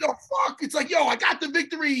 You know, fuck. It's like, I got the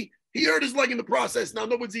victory. He hurt his leg in the process. Now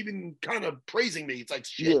no one's even kind of praising me. It's like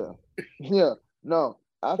shit. Yeah. No.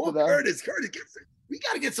 After that, Curtis, we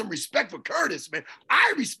got to get some respect for Curtis, man.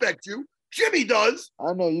 I respect you. Jimmy does.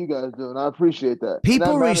 I know you guys do, and I appreciate that.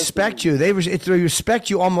 People respect you. They respect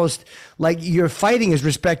you almost like your fighting is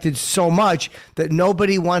respected so much that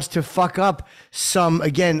nobody wants to fuck up some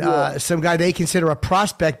guy they consider a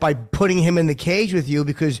prospect by putting him in the cage with you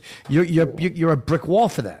because you're a brick wall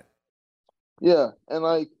for that. Yeah, and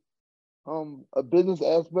like a business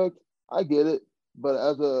aspect, I get it, but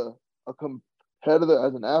as a competitor,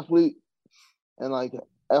 as an athlete, and like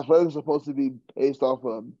athletics is supposed to be based off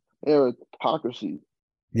of meritocracy.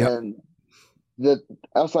 Yep. And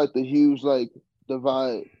that's like the huge like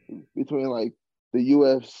divide between like the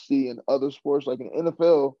UFC and other sports. Like in the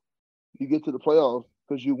NFL, you get to the playoffs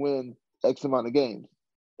because you win X amount of games.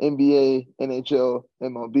 NBA, NHL,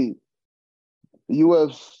 MLB. The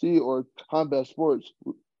UFC or combat sports,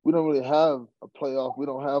 we don't really have a playoff. We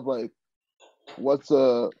don't have like what's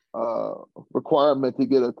a requirement to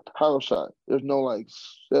get a title shot. There's no like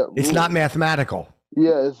set It's rule. not mathematical.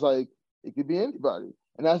 Yeah, it's like it could be anybody,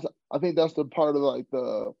 and I think that's the part of like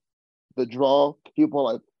the draw. People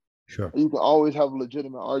like Sure. you can always have a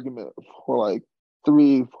legitimate argument for like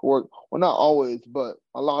 3, 4. Well, not always, but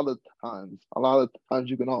a lot of times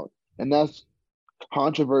you can all, and that's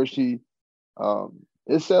controversy.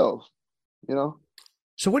 It sells, you know.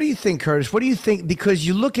 So what do you think, Curtis? What do you think? Because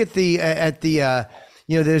you look at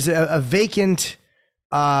there's a vacant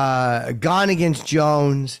Gane against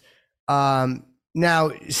Jones. Now,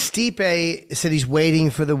 Stipe said he's waiting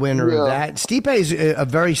for the winner of that. Stipe is a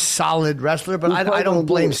very solid wrestler, but I don't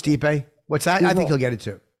blame Stipe. What's that? I think he'll get it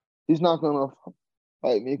too. He's not going to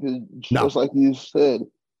fight me because just like you said,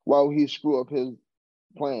 why would he screw up his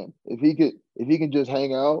plan? If he can just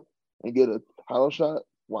hang out and get a title shot,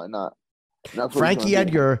 why not? Frankie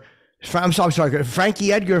Edgar. I'm sorry.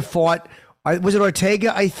 Frankie Edgar fought. Was it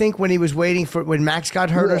Ortega? I think when he was waiting for when Max got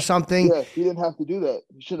hurt or something. Yeah, he didn't have to do that.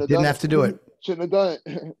 He shouldn't have didn't have to do it. Shouldn't have done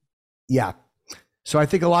it. Yeah. So I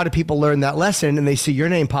think a lot of people learn that lesson and they see your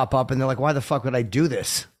name pop up and they're like, why the fuck would I do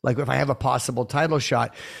this? Like if I have a possible title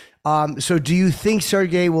shot. So do you think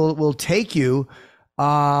Sergey will take you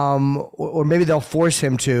or maybe they'll force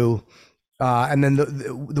him to and then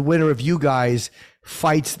the winner of you guys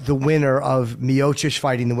fights the winner of Miocic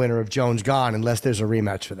fighting the winner of Jones Gane unless there's a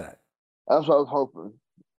rematch for that? That's what I was hoping.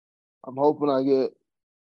 I'm hoping I get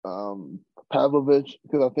Pavlovich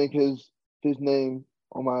because I think his name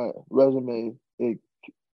on my resume, it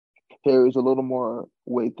carries a little more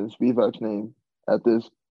weight than Spivak's name at this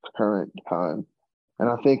current time. And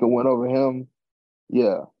I think a win over him,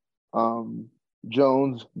 yeah.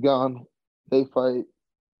 Jones, Gane, they fight.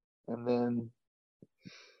 And then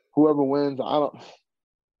whoever wins,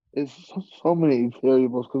 it's so many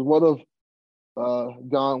variables. Because what if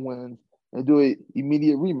Gane wins and do an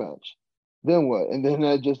immediate rematch? Then what? And then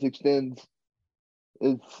that just extends.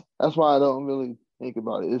 That's why I don't really think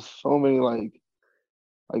about it. It's so many like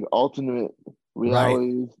alternate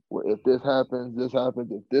realities where if this happens, if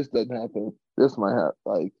this doesn't happen, this might happen.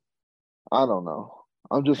 Like, I don't know.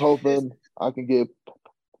 I'm just hoping I can get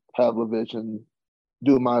Pavlovich and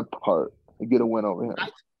do my part and get a win over him.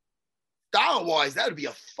 Style-wise, that would be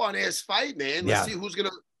a fun-ass fight, man. Let's see who's going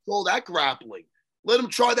to control that grappling. Let him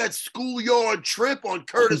try that schoolyard trip on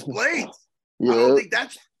Curtis Blades. I don't think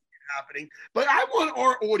that's happening. But I want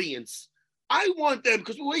our audience. I want them,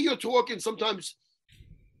 because the way you're talking, sometimes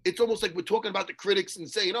it's almost like we're talking about the critics and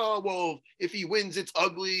saying, oh, well, if he wins, it's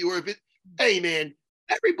ugly. Or if it, hey, man,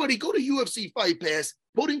 everybody go to UFC Fight Pass,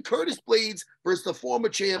 put in Curtis Blades versus the former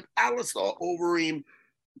champ, Alistair Overeem.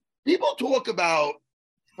 People talk about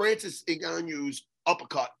Francis Ngannou's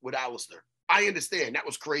uppercut with Alistair. I understand. That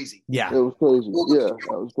was crazy. Yeah. It was crazy. Yeah,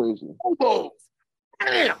 that was crazy. Elbows.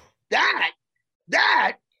 Damn.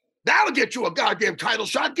 That'll get you a goddamn title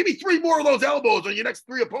shot. Give me 3 more of those elbows on your next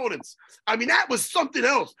 3 opponents. I mean, that was something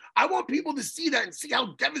else. I want people to see that and see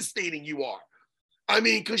how devastating you are. I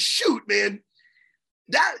mean, because shoot, man,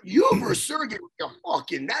 that you versus Sergey,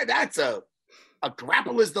 that's a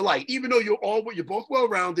grappler's delight. Even though you're both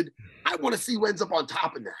well-rounded, I want to see who ends up on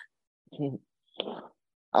top of that.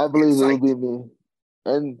 I believe it will be me.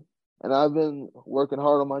 And I've been working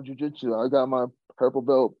hard on my jiu-jitsu. I got my purple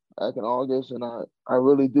belt back in August, and I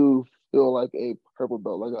really do feel like a purple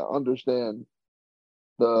belt. Like I understand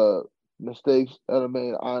the mistakes that I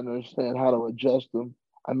made. I understand how to adjust them.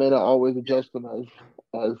 I may not always adjust them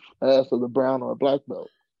as fast as a brown or a black belt,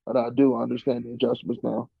 but I do understand the adjustments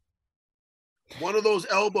now. One of those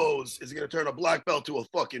elbows is going to turn a black belt to a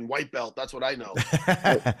fucking white belt. That's what I know.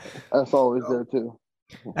 That's always there too.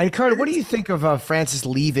 And Kurt, what do you think of Francis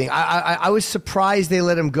leaving? I was surprised they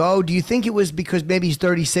let him go. Do you think it was because maybe he's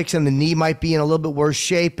 36 and the knee might be in a little bit worse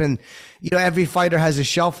shape? And every fighter has a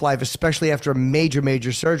shelf life, especially after a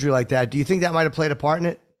major surgery like that. Do you think that might have played a part in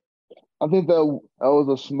it? I think that was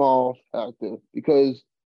a small factor because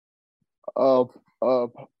uh uh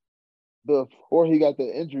before he got the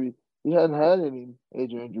injury, he hadn't had any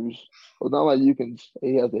major injuries. So it's not like you can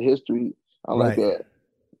say he has a history, unlike Right.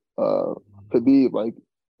 Khabib, like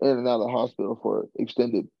in and out of the hospital for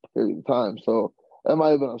extended period of time. So that might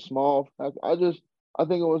have been a small factor. I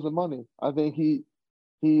think it was the money. I think he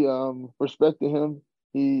respected him.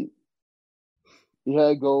 He he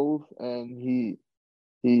had goals and he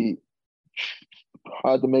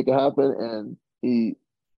tried to make it happen, and he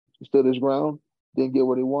stood his ground, didn't get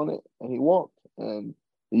what he wanted, and he walked. And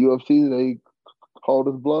the UFC, they called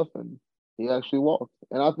his bluff, and he actually walked.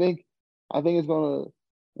 And I think it's gonna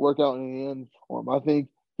work out in the end for him. I think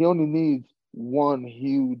he only needs one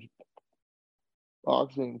huge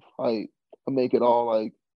boxing fight to make it all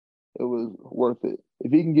like it was worth it.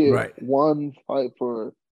 If he can get Right. one fight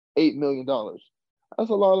for $8 million, that's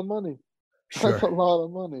a lot of money. That's Sure. a lot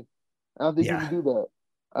of money. And I think he Yeah. can do that.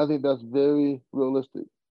 I think that's very realistic.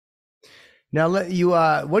 Now,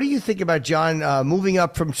 what do you think about John moving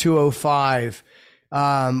up from 205,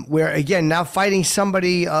 where again now fighting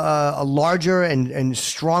somebody a larger and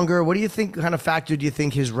stronger? What do you think? Kind of factor do you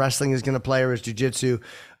think his wrestling is going to play or his jiu-jitsu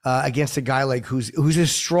against a guy like who's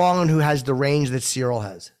as strong and who has the range that Cyril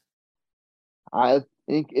has? I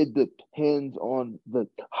think it depends on the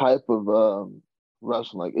type of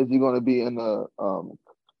wrestling. Like, is he going to be in the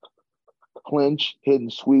clinch, hitting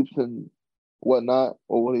sweeps and whatnot,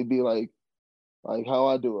 or will he be like how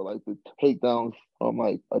I do it, like the takedowns from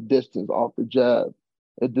like a distance off the jab?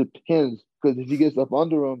 It depends because if he gets up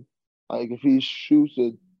under him, like if he shoots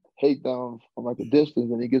a takedown from like a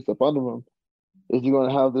distance and he gets up under him, is he going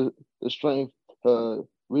to have the strength to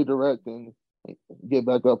redirect and get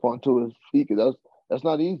back up onto his feet? Because that's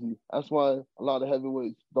not easy. That's why a lot of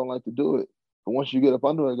heavyweights don't like to do it. But once you get up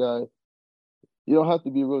under a guy, you don't have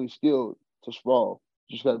to be really skilled to sprawl.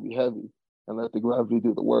 You just got to be heavy and let the gravity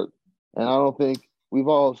do the work. And I don't think we've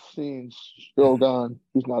all seen Shogun.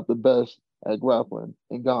 He's not the best at grappling,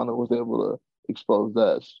 and Ghana was able to expose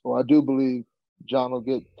that. So I do believe John will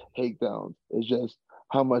get takedowns. It's just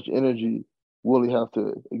how much energy will he have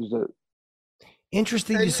to exert?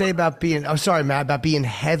 Interesting you say about being, I'm sorry, Matt, about being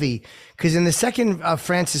heavy. Because in the second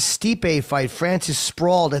Francis Stipe fight, Francis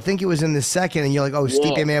sprawled. I think it was in the second, and you're like, oh, Yeah,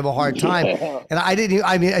 Stipe may have a hard time. yeah, And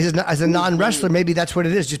I mean, as a non wrestler, maybe that's what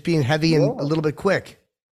it is, just being heavy and a yeah. little bit quick.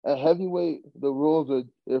 At heavyweight, the rules are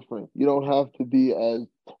different. You don't have to be as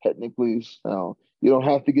technically sound. You don't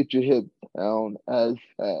have to get your hip down as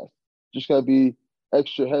fast. Just gotta be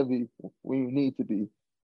extra heavy when you need to be.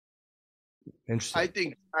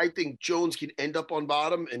 Interesting. I think Jones can end up on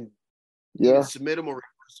bottom and Yeah, either submit him or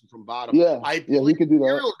reverse him from bottom. yeah, I yeah. He believe can do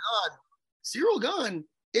that. Cyril Gunn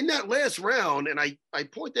in that last round, and I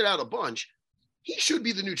pointed out a bunch. He should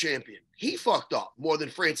be the new champion. He fucked up more than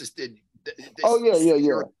Francis did. Oh yeah, yeah,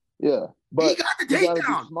 year. yeah. He But got the you gotta be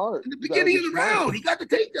takedown smart. in the You gotta beginning be of the smart. round. He got the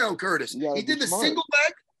takedown, Curtis. You gotta He be did the smart. single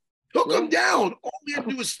leg, took him Yeah. down. All he had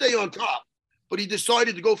to do was stay on top. But he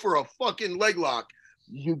decided to go for a fucking leg lock.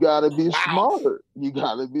 You gotta be Wow. smarter. You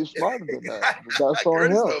gotta be smarter than that. But that's on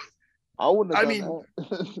Curtis him. knows. I wouldn't have I done mean,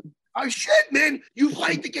 that. oh shit, man. You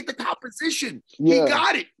fight to get the top position. He Yeah.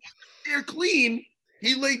 got it. They're clean.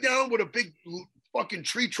 He laid down with a big fucking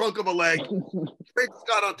tree trunk of a leg. Francis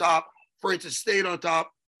got on top. Francis stayed on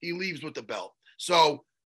top. He leaves with the belt. So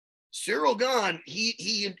Cyril Gahn,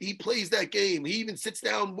 he plays that game. He even sits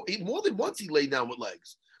down. More than once he laid down with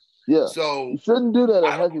legs. Yeah. So You shouldn't do that I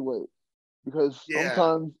at don't- heavyweight because Yeah.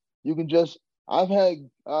 sometimes you can just. I've had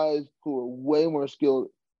guys who are way more skilled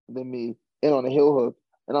than me in on a heel hook,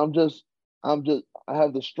 and I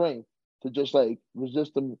have the strength to just like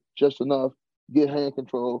resist them just enough, get hand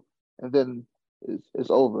control, and then it's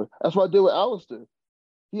over. That's what I did with Alistair.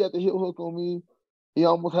 He had the heel hook on me. He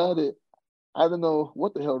almost had it. I didn't know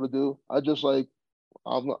what the hell to do. I just like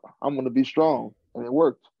I'm gonna be strong, and it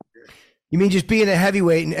worked. You mean just being a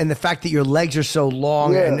heavyweight and the fact that your legs are so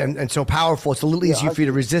long Yeah. and so powerful, it's a little Yeah, easier I for you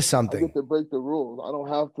to get- resist I something. get to break the rules. I don't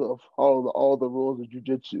have to follow all the rules of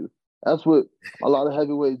jujitsu. That's what a lot of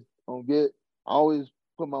heavyweights don't get. I always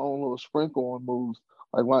put my own little sprinkle on moves.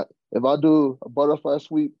 Like if I do a butterfly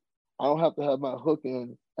sweep, I don't have to have my hook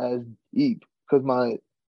in as deep because my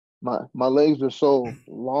legs are so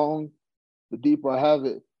long. The deeper I have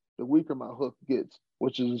it, the weaker my hook gets,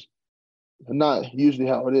 which is not usually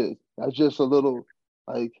how it is. That's just a little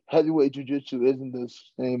like heavyweight jujitsu isn't the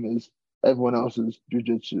same as everyone else's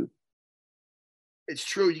jujitsu. It's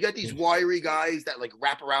true. You got these wiry guys that like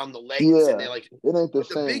wrap around the legs Yeah, and they like it ain't the the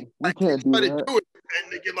same. big We guy can't do try to that. do it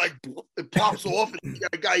and they get like it pops off and you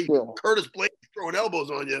got a guy Yeah. Curtis Blake throwing elbows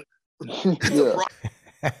on you.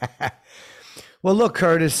 Yeah. Well, look,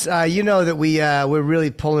 Curtis, you know that we're really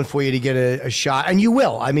pulling for you to get a shot, and you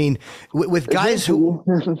will. I mean, with guys who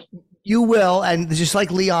you will, and just like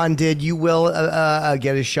Leon did, you will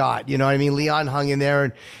get a shot. You know what I mean? Leon hung in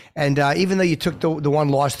there, and even though you took the one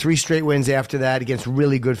loss, 3 straight wins after that against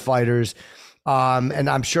really good fighters, and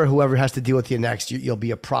I'm sure whoever has to deal with you next, you'll be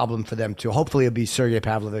a problem for them too. Hopefully, it'll be Sergey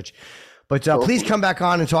Pavlovich. But please come back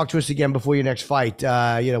on and talk to us again before your next fight.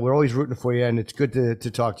 You know, we're always rooting for you, and it's good to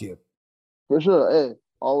talk to you. For sure. Hey,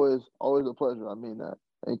 always a pleasure. I mean that.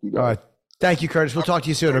 Thank you, guys. All right. Thank you, Curtis. We'll talk to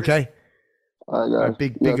you soon, okay? All right, guys. All right,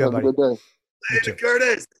 big have good, a buddy. good day. Later,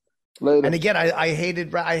 Curtis. Later. And again, I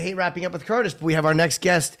hate wrapping up with Curtis, but we have our next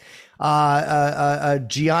guest,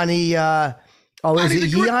 Gianni. Is it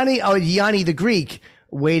Gianni? Oh, Gianni the Greek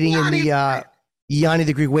waiting in the Gianni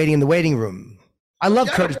the Greek waiting in the waiting room. I love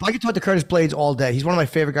Curtis. I could talk to Curtis Blades all day. He's one of my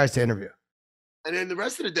favorite guys to interview. And then the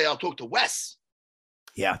rest of the day, I'll talk to Wes.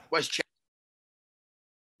 Yeah. Wes Chan.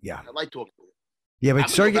 Yeah. I like talking to him. Yeah, but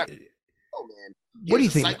Sergey, oh man, what do you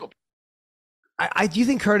think? Do you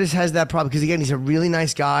think Curtis has that problem? Because again, he's a really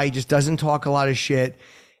nice guy. He just doesn't talk a lot of shit,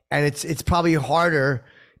 and it's probably harder.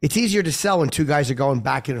 It's easier to sell when 2 guys are going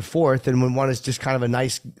back and forth than when one is just kind of a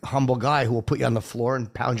nice, humble guy who will put you on the floor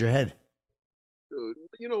and pound your head. Dude,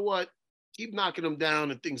 you know what? Keep knocking them down,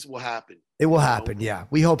 and things will happen. It will happen. Yeah,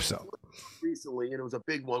 we hope so. Recently, and it was a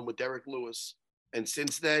big one with Derek Lewis, and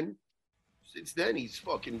since then, he's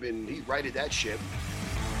righted that ship.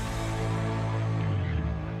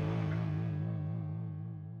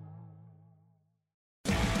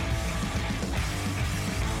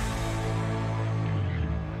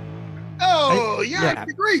 Oh, yeah,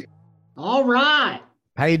 great. All right.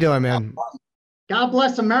 How you doing, man? God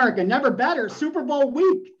bless America. Never better. Super Bowl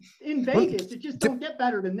week in Vegas. It just don't get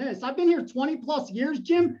better than this. I've been here 20 plus years,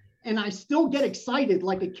 Jim, and I still get excited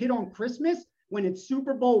like a kid on Christmas when it's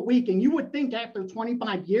Super Bowl week. And you would think after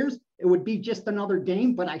 25 years, it would be just another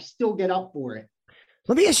game, but I still get up for it.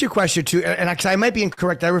 Let me ask you a question too, and I might be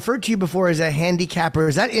incorrect. I referred to you before as a handicapper.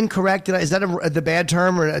 Is that incorrect? Is that the bad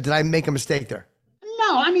term, or did I make a mistake there?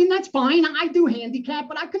 No, I mean, that's fine. I do handicap,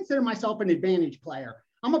 but I consider myself an advantage player.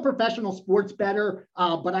 I'm a professional sports bettor,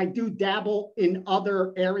 but I do dabble in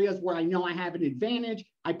other areas where I know I have an advantage.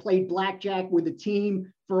 I played blackjack with a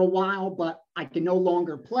team for a while, but I can no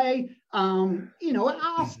longer play.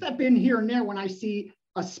 I'll step in here and there when I see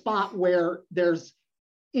a spot where there's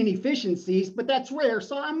inefficiencies, but that's rare.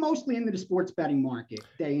 So I'm mostly into the sports betting market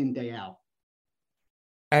day in, day out.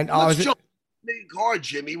 And let's jump main card,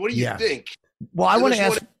 Jimmy. What do you think? Well, I want to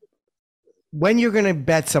ask when you're going to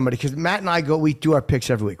bet somebody, because Matt and I we do our picks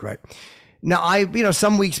every week, right? Now,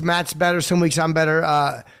 some weeks Matt's better, some weeks I'm better.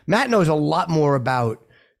 Matt knows a lot more about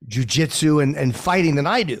jiu-jitsu and fighting than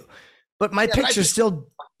I do, but my picks are still.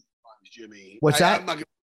 Jimmy, what's that? I'm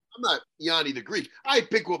not Yanni the Greek. I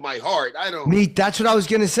pick with my heart. I don't. That's what I was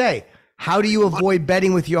going to say. How do you avoid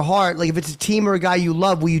betting with your heart? Like if it's a team or a guy you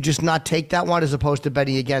love, will you just not take that one as opposed to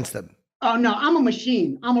betting against them? Oh, no, I'm a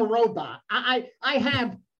machine. I'm a robot. I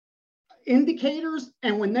have indicators,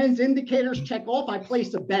 and when those indicators check off, I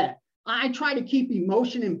place a bet. I try to keep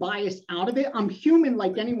emotion and bias out of it. I'm human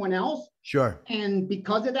like anyone else. Sure. And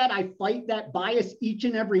because of that, I fight that bias each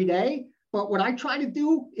and every day. But what I try to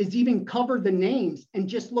do is even cover the names and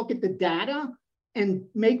just look at the data and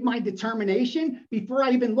make my determination before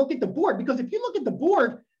I even look at the board. Because if you look at the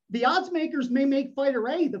board, the odds makers may make fighter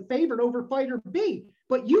A the favorite over fighter B.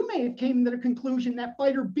 But you may have came to the conclusion that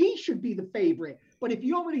fighter B should be the favorite. But if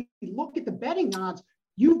you already look at the betting odds,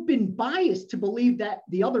 you've been biased to believe that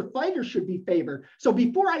the other fighter should be favored. So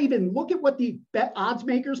before I even look at what the bet odds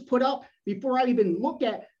makers put up, before I even look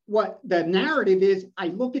at what the narrative is, I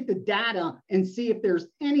look at the data and see if there's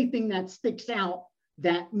anything that sticks out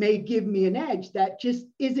that may give me an edge that just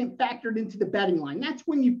isn't factored into the betting line. That's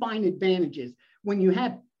when you find advantages. When you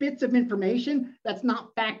have bits of information that's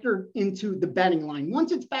not factored into the betting line.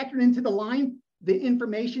 Once it's factored into the line, the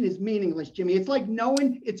information is meaningless, Jimmy. It's like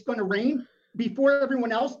knowing it's going to rain before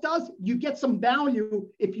everyone else does. You get some value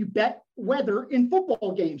if you bet weather in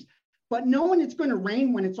football games. But knowing it's going to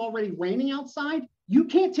rain when it's already raining outside, you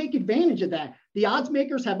can't take advantage of that. The odds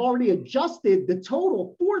makers have already adjusted the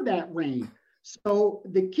total for that rain. So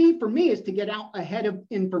the key for me is to get out ahead of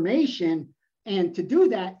information. And to do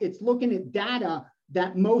that, it's looking at data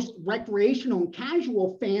that most recreational and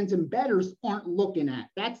casual fans and bettors aren't looking at.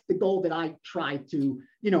 That's the goal that I try to,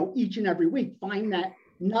 each and every week, find that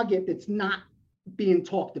nugget that's not being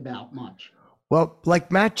talked about much. Well,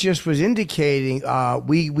 like Matt just was indicating,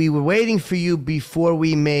 we were waiting for you before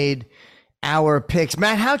we made our picks.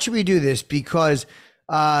 Matt, how should we do this? Because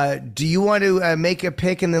do you want to make a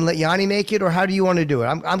pick and then let Yanni make it, or how do you want to do it?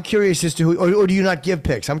 I'm curious as to who, or do you not give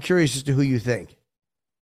picks? I'm curious as to who you think.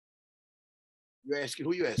 You're asking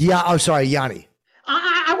who you asking? Yeah, oh, sorry, Yanni.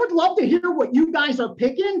 I would love to hear what you guys are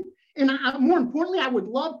picking. And more importantly, I would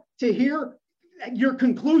love to hear your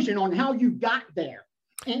conclusion on how you got there.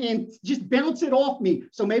 And just bounce it off me.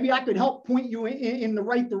 So maybe I could help point you in the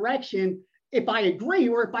right direction. If I agree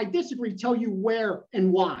or if I disagree, tell you where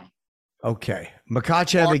and why. Okay.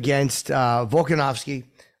 Makhachev against Volkanovski.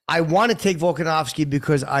 I want to take Volkanovski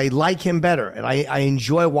because I like him better and I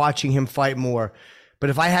enjoy watching him fight more. But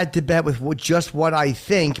if I had to bet with just what I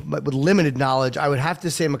think, but with limited knowledge, I would have to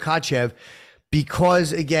say Makhachev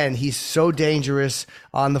because, again, he's so dangerous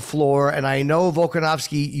on the floor. And I know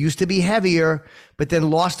Volkanovski used to be heavier, but then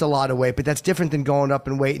lost a lot of weight. But that's different than going up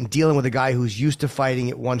in weight and dealing with a guy who's used to fighting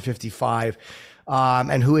at 155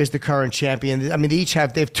 and who is the current champion. I mean, they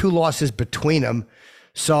have 2 losses between them.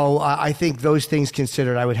 So I think those things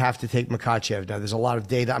considered, I would have to take Makhachev. Now, there's a lot of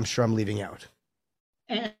data I'm sure I'm leaving out.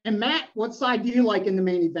 And Matt, what side do you like in the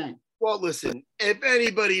main event? Well, listen, if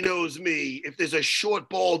anybody knows me, if there's a short,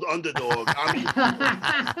 bald underdog, I'm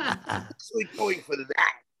actually going for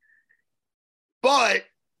that. But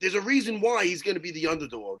there's a reason why he's going to be the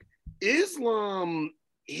underdog. Islam,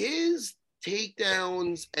 his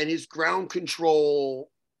takedowns and his ground control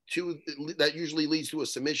that usually leads to a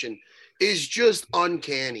submission is just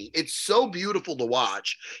uncanny. It's so beautiful to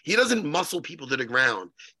watch. He doesn't muscle people to the ground.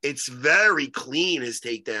 It's very clean, his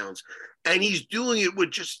takedowns. And he's doing it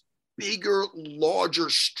with just bigger, larger,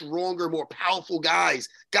 stronger, more powerful guys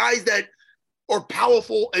that are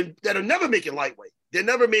powerful and that are never making lightweight. They're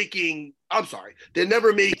never making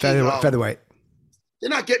featherweight. They're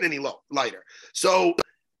not getting any lighter. So,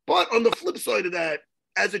 but on the flip side of that,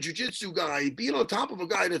 as a jiu-jitsu guy, being on top of a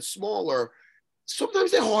guy that's smaller,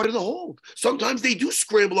 sometimes they're harder to hold. Sometimes they do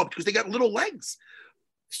scramble up because they got little legs.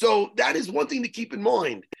 So that is one thing to keep in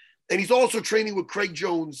mind. And he's also training with Craig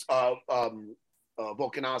Jones,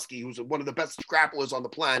 Volkanovski, who's one of the best grapplers on the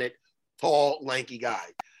planet, tall, lanky guy.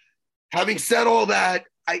 Having said all that,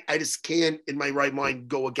 I just can't, in my right mind,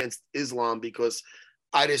 go against Islam because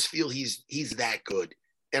I just feel he's that good.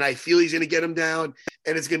 And I feel he's going to get him down,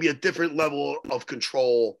 and it's going to be a different level of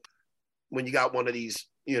control when you got one of these,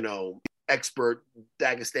 expert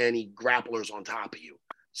Dagestani grapplers on top of you.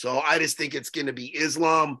 So I just think it's going to be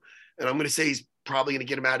Islam, and I'm going to say he's probably going to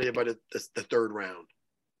get him out of here by the third round.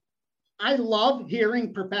 I love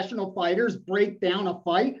hearing professional fighters break down a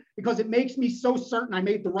fight because it makes me so certain I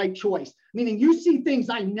made the right choice. Meaning you see things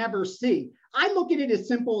I never see. I look at it as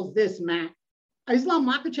simple as this, Matt. Islam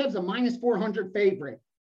Makhachev's a -400 favorite.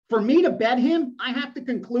 For me to bet him, I have to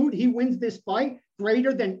conclude he wins this fight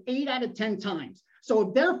greater than 8 out of 10 times. So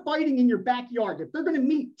if they're fighting in your backyard, if they're going to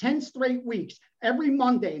meet 10 straight weeks every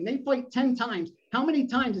Monday and they fight 10 times, how many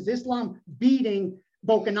times is Islam beating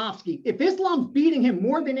Volkanovski? If Islam's beating him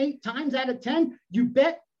more than 8 times out of 10, you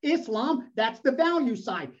bet Islam. That's the value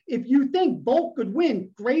side. If you think Volk could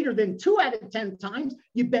win greater than 2 out of 10 times,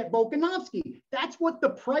 you bet Volkanovski. That's what the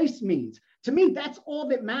price means. To me, that's all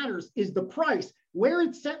that matters is the price. Where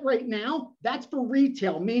it's set right now, that's for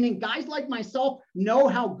retail, meaning guys like myself know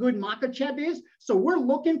how good Makhachev is. So we're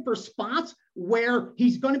looking for spots where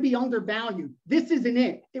he's going to be undervalued. This isn't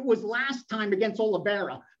it. It was last time against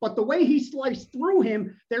Oliveira. But the way he sliced through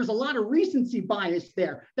him, there's a lot of recency bias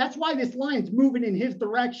there. That's why this line's moving in his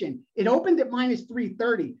direction. It opened at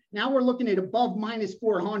 -330. Now we're looking at above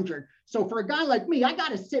 -400. So for a guy like me, I got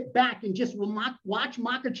to sit back and just watch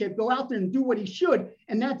Makhachev go out there and do what he should,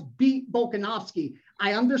 and that's beat Volkanovski.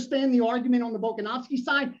 I understand the argument on the Volkanovski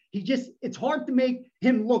side. It's hard to make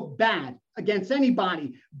him look bad against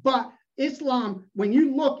anybody. But Islam, when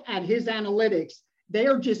you look at his analytics, they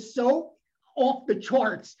are just so off the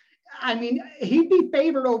charts. I mean, he'd be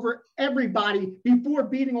favored over everybody before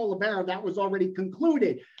beating Oliveira. That was already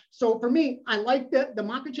concluded. So for me, I like the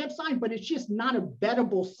Makhachev side, but it's just not a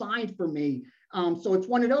bettable side for me. So it's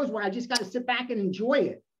one of those where I just got to sit back and enjoy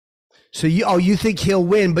it. So you think he'll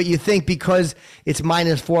win, but you think because it's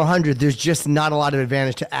 -400, there's just not a lot of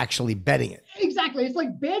advantage to actually betting it. Exactly. It's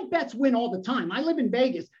like bad bets win all the time. I live in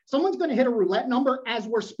Vegas. Someone's going to hit a roulette number as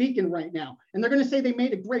we're speaking right now, and they're going to say they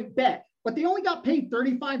made a great bet, but they only got paid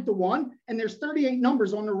 35 to 1, and there's 38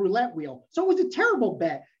 numbers on the roulette wheel. So it was a terrible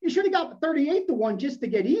bet. You should have got 38 to 1 just to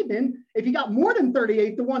get even. If you got more than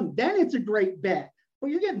 38 to 1, then it's a great bet.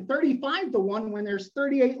 But you're getting 35 to 1 when there's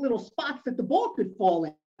 38 little spots that the ball could fall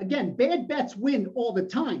in. Again, bad bets win all the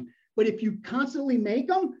time. But if you constantly make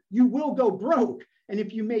them, you will go broke. And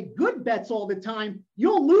if you make good bets all the time,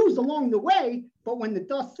 you'll lose along the way. But when the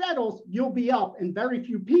dust settles, you'll be up. And very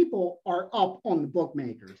few people are up on the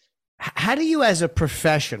bookmakers. How do you, as a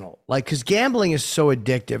professional, like, because gambling is so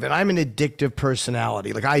addictive, and I'm an addictive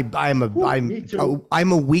personality. Like I'm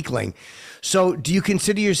a weakling. So do you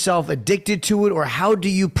consider yourself addicted to it, or how do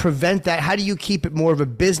you prevent that? How do you keep it more of a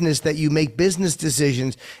business, that you make business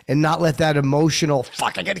decisions and not let that emotional,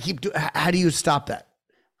 fuck, I got to keep doing, how do you stop that?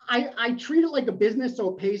 I treat it like a business, so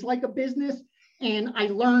it pays like a business. And I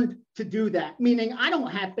learned to do that, meaning I don't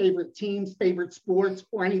have favorite teams, favorite sports,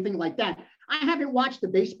 or anything like that. I haven't watched a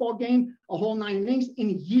baseball game, a whole 9 innings,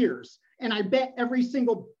 in years. And I bet every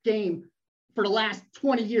single game for the last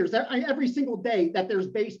 20 years, every single day that there's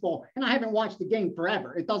baseball. And I haven't watched the game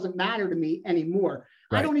forever. It doesn't matter to me anymore.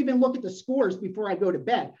 Right. I don't even look at the scores before I go to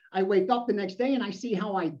bed. I wake up the next day and I see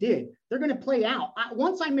how I did. They're going to play out.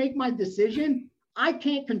 Once I make my decision, I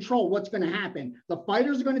can't control what's going to happen. The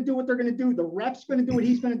fighters are going to do what they're going to do. The ref's going to do what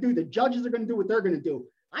he's going to do. The judges are going to do what they're going to do.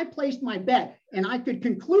 I placed my bet, and I could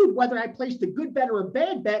conclude whether I placed a good bet or a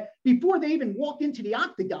bad bet before they even walk into the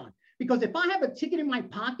octagon. Because if I have a ticket in my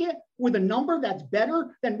pocket with a number that's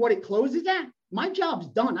better than what it closes at, my job's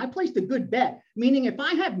done. I placed a good bet, meaning if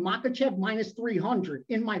I have Makhachev minus 300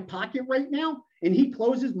 in my pocket right now, and he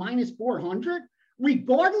closes minus 400,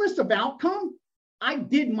 regardless of outcome, I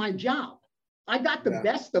did my job. I got the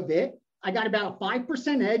best of it. I got about a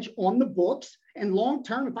 5% edge on the books. And long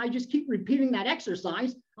term, if I just keep repeating that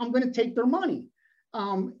exercise, I'm going to take their money.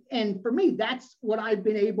 And for me, that's what I've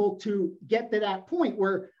been able to get to that point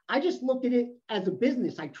where I just look at it as a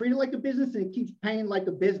business. I treat it like a business, and it keeps paying like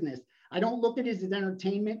a business. I don't look at it as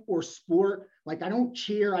entertainment or sport. Like, I don't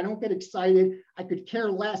cheer. I don't get excited. I could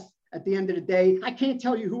care less at the end of the day. I can't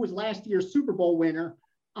tell you who was last year's Super Bowl winner.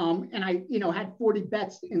 And I, had 40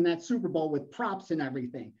 bets in that Super Bowl with props and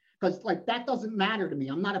everything, because like that doesn't matter to me.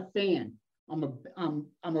 I'm not a fan.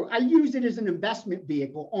 I use it as an investment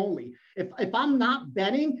vehicle only. If I'm not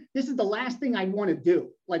betting, this is the last thing I want to do.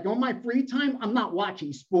 Like on my free time, I'm not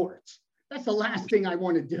watching sports. That's the last thing I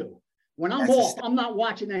want to do. When I'm off, I'm not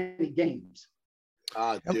watching any games.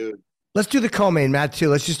 Dude. Let's do the co-main, Matt, too.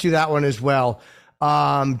 Let's just do that one as well.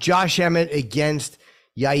 Josh Emmett against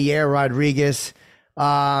Yair Rodriguez.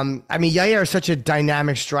 Yair is such a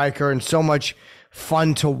dynamic striker and so much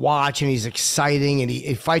fun to watch, and he's exciting, and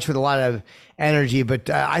he fights with a lot of energy. But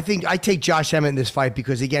I think I take Josh Emmett in this fight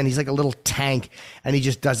because, again, he's like a little tank, and he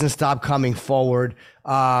just doesn't stop coming forward.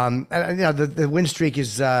 The win streak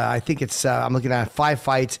is, I think it's, I'm looking at 5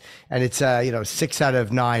 fights, and it's, 6 out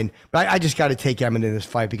of 9. But I just got to take Emmett in this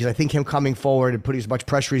fight because I think him coming forward and putting as much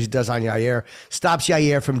pressure as he does on Yair stops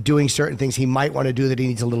Yair from doing certain things he might want to do that he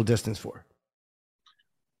needs a little distance for.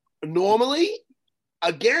 Normally,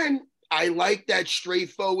 again, I like that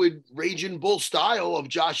straightforward Raging Bull style of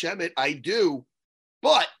Josh Emmett. I do.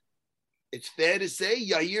 But it's fair to say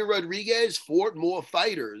Yair Rodriguez fought more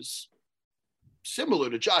fighters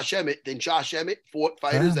similar to Josh Emmett than Josh Emmett fought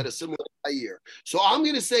fighters that are similar to Yair. So I'm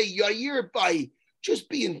going to say Yair, by just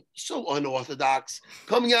being so unorthodox,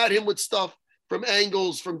 coming at him with stuff from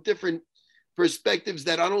angles, from different perspectives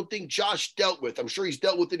that I don't think Josh dealt with. I'm sure he's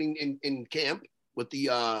dealt with it in camp with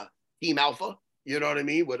the Team Alpha, you know what I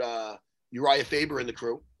mean, with Uriah Faber and the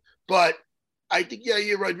crew. But I think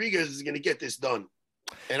Yair Rodriguez is going to get this done,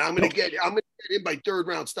 and I'm going to get him by 3rd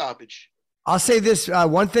round stoppage. I'll say this: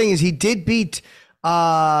 one thing is he did beat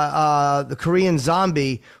the Korean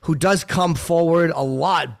Zombie, who does come forward a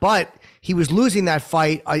lot, but he was losing that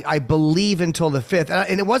fight, I believe, until the 5th.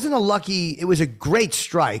 And it wasn't a lucky, it was a great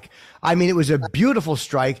strike. I mean, it was a beautiful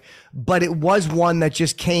strike, but it was one that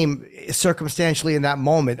just came circumstantially in that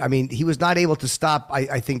moment. I mean, he was not able to stop,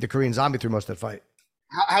 I think, the Korean Zombie through most of the fight.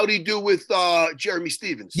 How did he do with Jeremy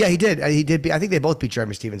Stephens? Yeah, he did. He did. I think they both beat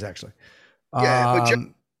Jeremy Stephens, actually. Yeah, but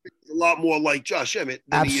Jeremy is a lot more like Josh Emmett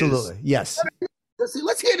than absolutely, he is. Yes.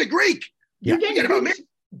 Let's hear the Greek. Yeah.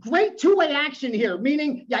 Great two-way action here,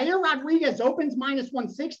 meaning Yair Rodriguez opens minus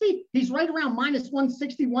 160. He's right around minus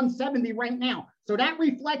 160, 170 right now. So that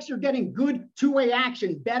reflects you're getting good two-way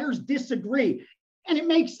action. Bettors disagree. And it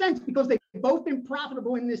makes sense because they've both been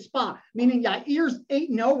profitable in this spot, meaning Yair's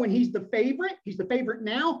 8-0 when he's the favorite. He's the favorite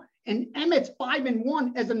now. And Emmett's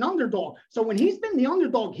 5-1 as an underdog. So when he's been the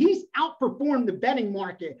underdog, he's outperformed the betting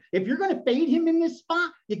market. If you're going to fade him in this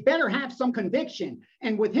spot, you better have some conviction.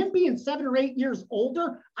 And with him being 7 or 8 years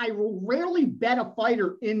older, I will rarely bet a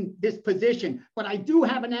fighter in this position. But I do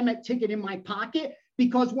have an Emmett ticket in my pocket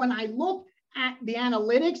because when I look at the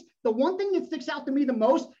analytics, the one thing that sticks out to me the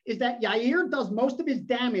most is that Yair does most of his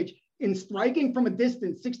damage in striking from a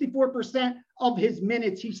distance. 64% of his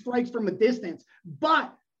minutes, he strikes from a distance.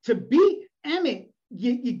 But to beat Emmett,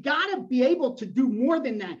 you got to be able to do more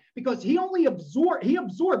than that, because he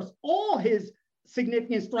absorbs all his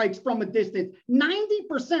significant strikes from a distance.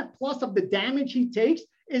 90% plus of the damage he takes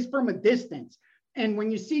is from a distance. And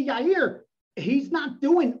when you see Yair, he's not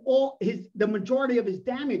doing the majority of his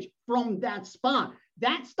damage from that spot.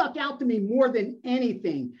 That stuck out to me more than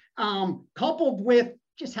anything, coupled with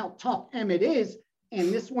just how tough Emmett is.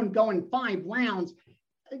 And this one going 5 rounds.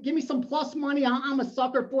 Give me some plus money. I'm a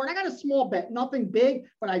sucker for it. I got a small bet, nothing big,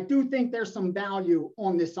 but I do think there's some value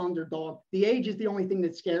on this underdog. The age is the only thing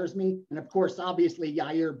that scares me. And of course, obviously,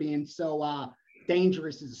 Yair being so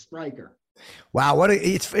dangerous as a striker. Wow.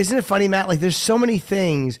 Isn't it funny, Matt? Like, there's so many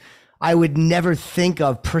things I would never think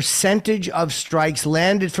of. Percentage of strikes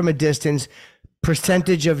landed from a distance,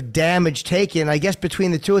 percentage of damage taken. I guess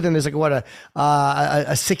between the two of them, there's like a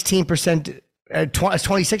 16%, a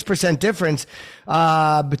 26% difference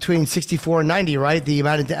between 64 and 90, right? The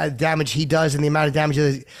amount of damage he does and the amount of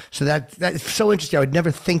damage. So that's so interesting. I would never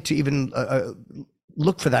think to even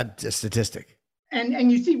look for that statistic.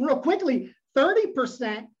 And you see real quickly,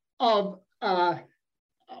 30% of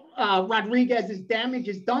Rodriguez's damage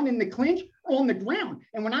is done in the clinch or on the ground.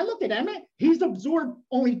 And when I look at Emmett, he's absorbed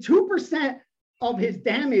only 2% of his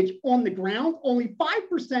damage on the ground, only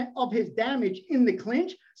 5% of his damage in the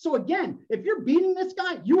clinch. So again, if you're beating this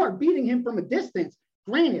guy, you are beating him from a distance.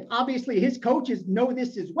 Granted, obviously his coaches know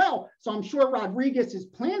this as well. So I'm sure Rodriguez is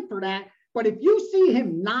planned for that. But if you see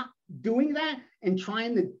him not doing that and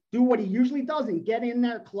trying to do what he usually does and get in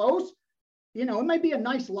there close, it might be a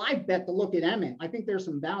nice live bet to look at Emmett. I think there's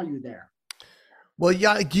some value there. Well,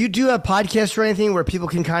 yeah. Do you do a podcast or anything where people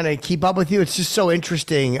can kind of keep up with you? It's just so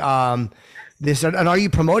interesting. And are you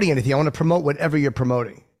promoting anything? I want to promote whatever you're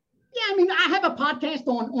promoting. Yeah, I mean, I have a podcast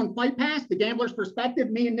on Fight Pass, The Gambler's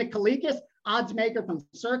Perspective. Me and Nick Kalikas, odds maker from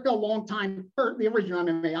Circa, longtime, the original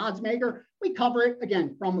MMA odds maker. We cover it,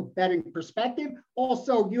 again, from a betting perspective.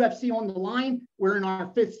 Also, UFC on the Line. We're in our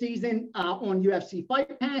 5th season on UFC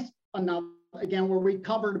Fight Pass. Again, where we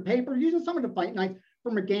cover the pay-per-views and some of the fight nights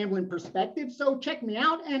from a gambling perspective. So check me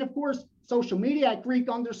out. And, of course, social media at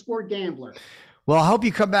Greek_Gambler. Well, I hope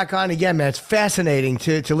you come back on again, man. It's fascinating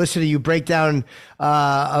to listen to you break down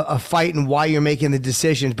a fight and why you're making the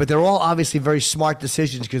decisions. But they're all obviously very smart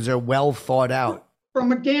decisions because they're well thought out.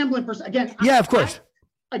 From a gambling perspective, again. Yeah, of course.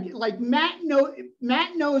 Like Matt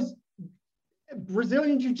knows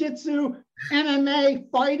Brazilian Jiu-Jitsu,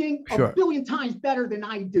 MMA, fighting a billion times better than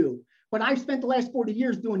I do. But I've spent the last 40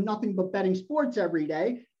 years doing nothing but betting sports every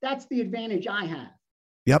day. That's the advantage I have.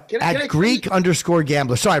 Yep. At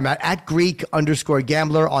Greek_Gambler. Sorry, Matt. At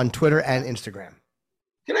Greek_Gambler on Twitter and Instagram.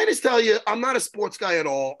 Can I just tell you, I'm not a sports guy at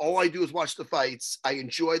all. All I do is watch the fights. I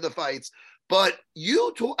enjoy the fights. But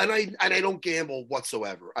you two, and I don't gamble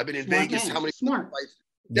whatsoever. I've been in Vegas. How many fights?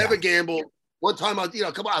 Never gamble. One time I'll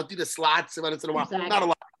do the slots once in a while. Exactly. Not a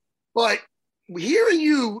lot. But hearing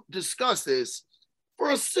you discuss this, for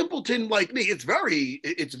a simpleton like me, it's very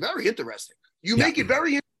interesting. You make it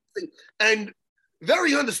very interesting and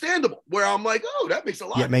very understandable, where I'm like, oh, that makes a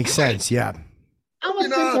lot of sense. Yeah, it makes sense. Yeah. I'm a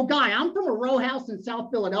simple guy. I'm from a row house in South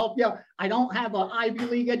Philadelphia. I don't have an Ivy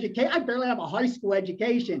League education. I barely have a high school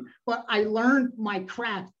education, but I learned my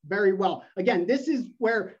craft very well. Again, this is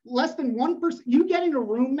where less than 1%, you get in a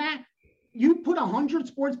room, Matt, you put 100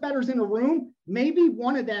 sports bettors in a room, maybe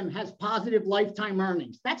one of them has positive lifetime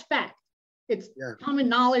earnings. That's fact. It's common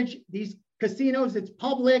knowledge. These casinos, it's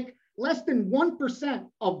public. Less than 1%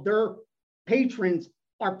 of their patrons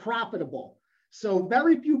are profitable. So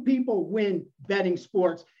very few people win betting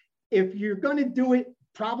sports. If you're going to do it,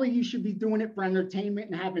 probably you should be doing it for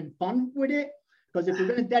entertainment and having fun with it. Because if you're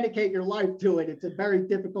going to dedicate your life to it, it's a very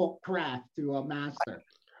difficult craft to master.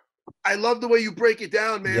 I love the way you break it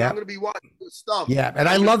down, man. I'm going to be watching this stuff. Yeah, and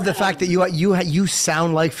I love the fact that you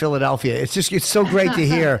sound like Philadelphia. It's so great to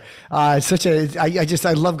hear. I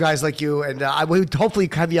love guys like you, and I would hopefully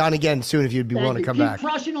have you on again soon if you'd be willing to come back. Keep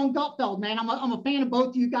crushing on Gutfeld, man. I'm a fan of both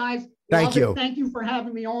of you guys. Thank you. Thank you for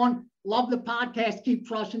having me on. Love the podcast. Keep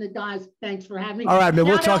crushing it, guys. Thanks for having me. All right, man.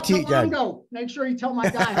 We'll talk to you again. Longo. Make sure you tell my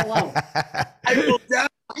guy hello.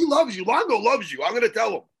 He loves you. Longo loves you. I'm going to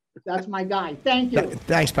tell him. That's my guy. Thank you.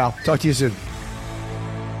 Thanks, pal. Talk to you soon.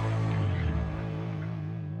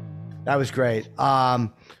 That was great.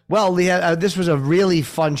 Well, Leah, this was a really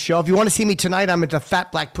fun show. If you want to see me tonight, I'm at the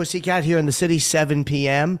Fat Black Pussycat here in the city, 7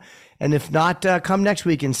 p.m. And if not, come next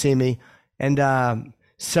week and see me. And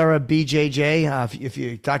Sarah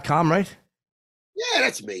BJJ, .com, right? Yeah,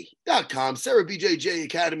 that's me. .com. Sarah BJJ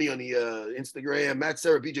Academy on the Instagram. Matt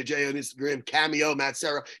Sarah BJJ on Instagram. Cameo Matt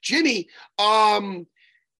Sarah. Jimmy,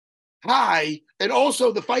 hi. And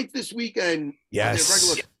also the fight this weekend.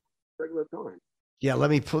 Yes. Regular time. Yeah,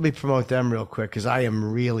 let me promote them real quick because I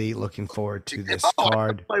am really looking forward to this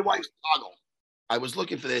card. My wife's toggle. I was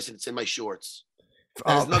looking for this and it's in my shorts.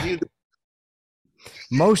 There's nothing.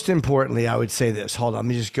 Most importantly, I would say this. Hold on, let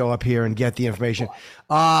me just go up here and get the information.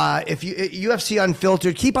 If you UFC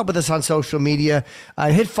Unfiltered, keep up with us on social media.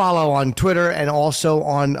 Hit follow on Twitter and also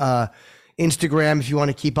on Instagram if you want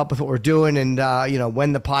to keep up with what we're doing and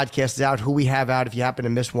when the podcast is out, who we have out. If you happen to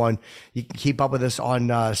miss one, you can keep up with us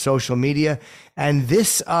on social media. And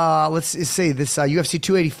this, let's say this UFC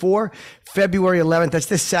 284, February 11th. That's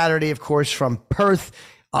this Saturday, of course, from Perth.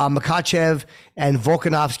 Makhachev and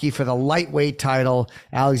Volkanovski for the lightweight title.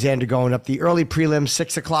 Alexander going up the early prelims,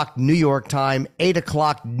 6 o'clock New York time, 8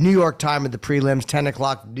 o'clock New York time at the prelims, 10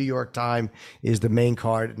 o'clock New York time is the main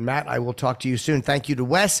card. And Matt, I will talk to you soon. Thank you to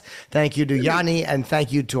Wes. Thank you to Yanni. And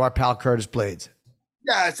thank you to our pal Curtis Blades.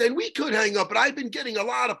 Yes, and we could hang up, but I've been getting a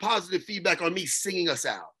lot of positive feedback on me singing us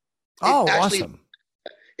out. Awesome.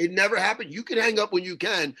 It never happened. You can hang up when you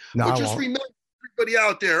can. No, but just remember, everybody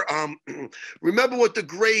out there, remember what the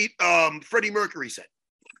great Freddie Mercury said.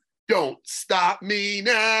 Don't stop me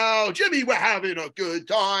now. Jimmy, we're having a good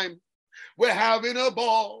time. We're having a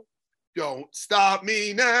ball. Don't stop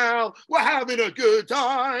me now. We're having a good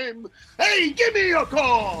time. Hey, give me a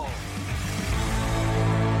call.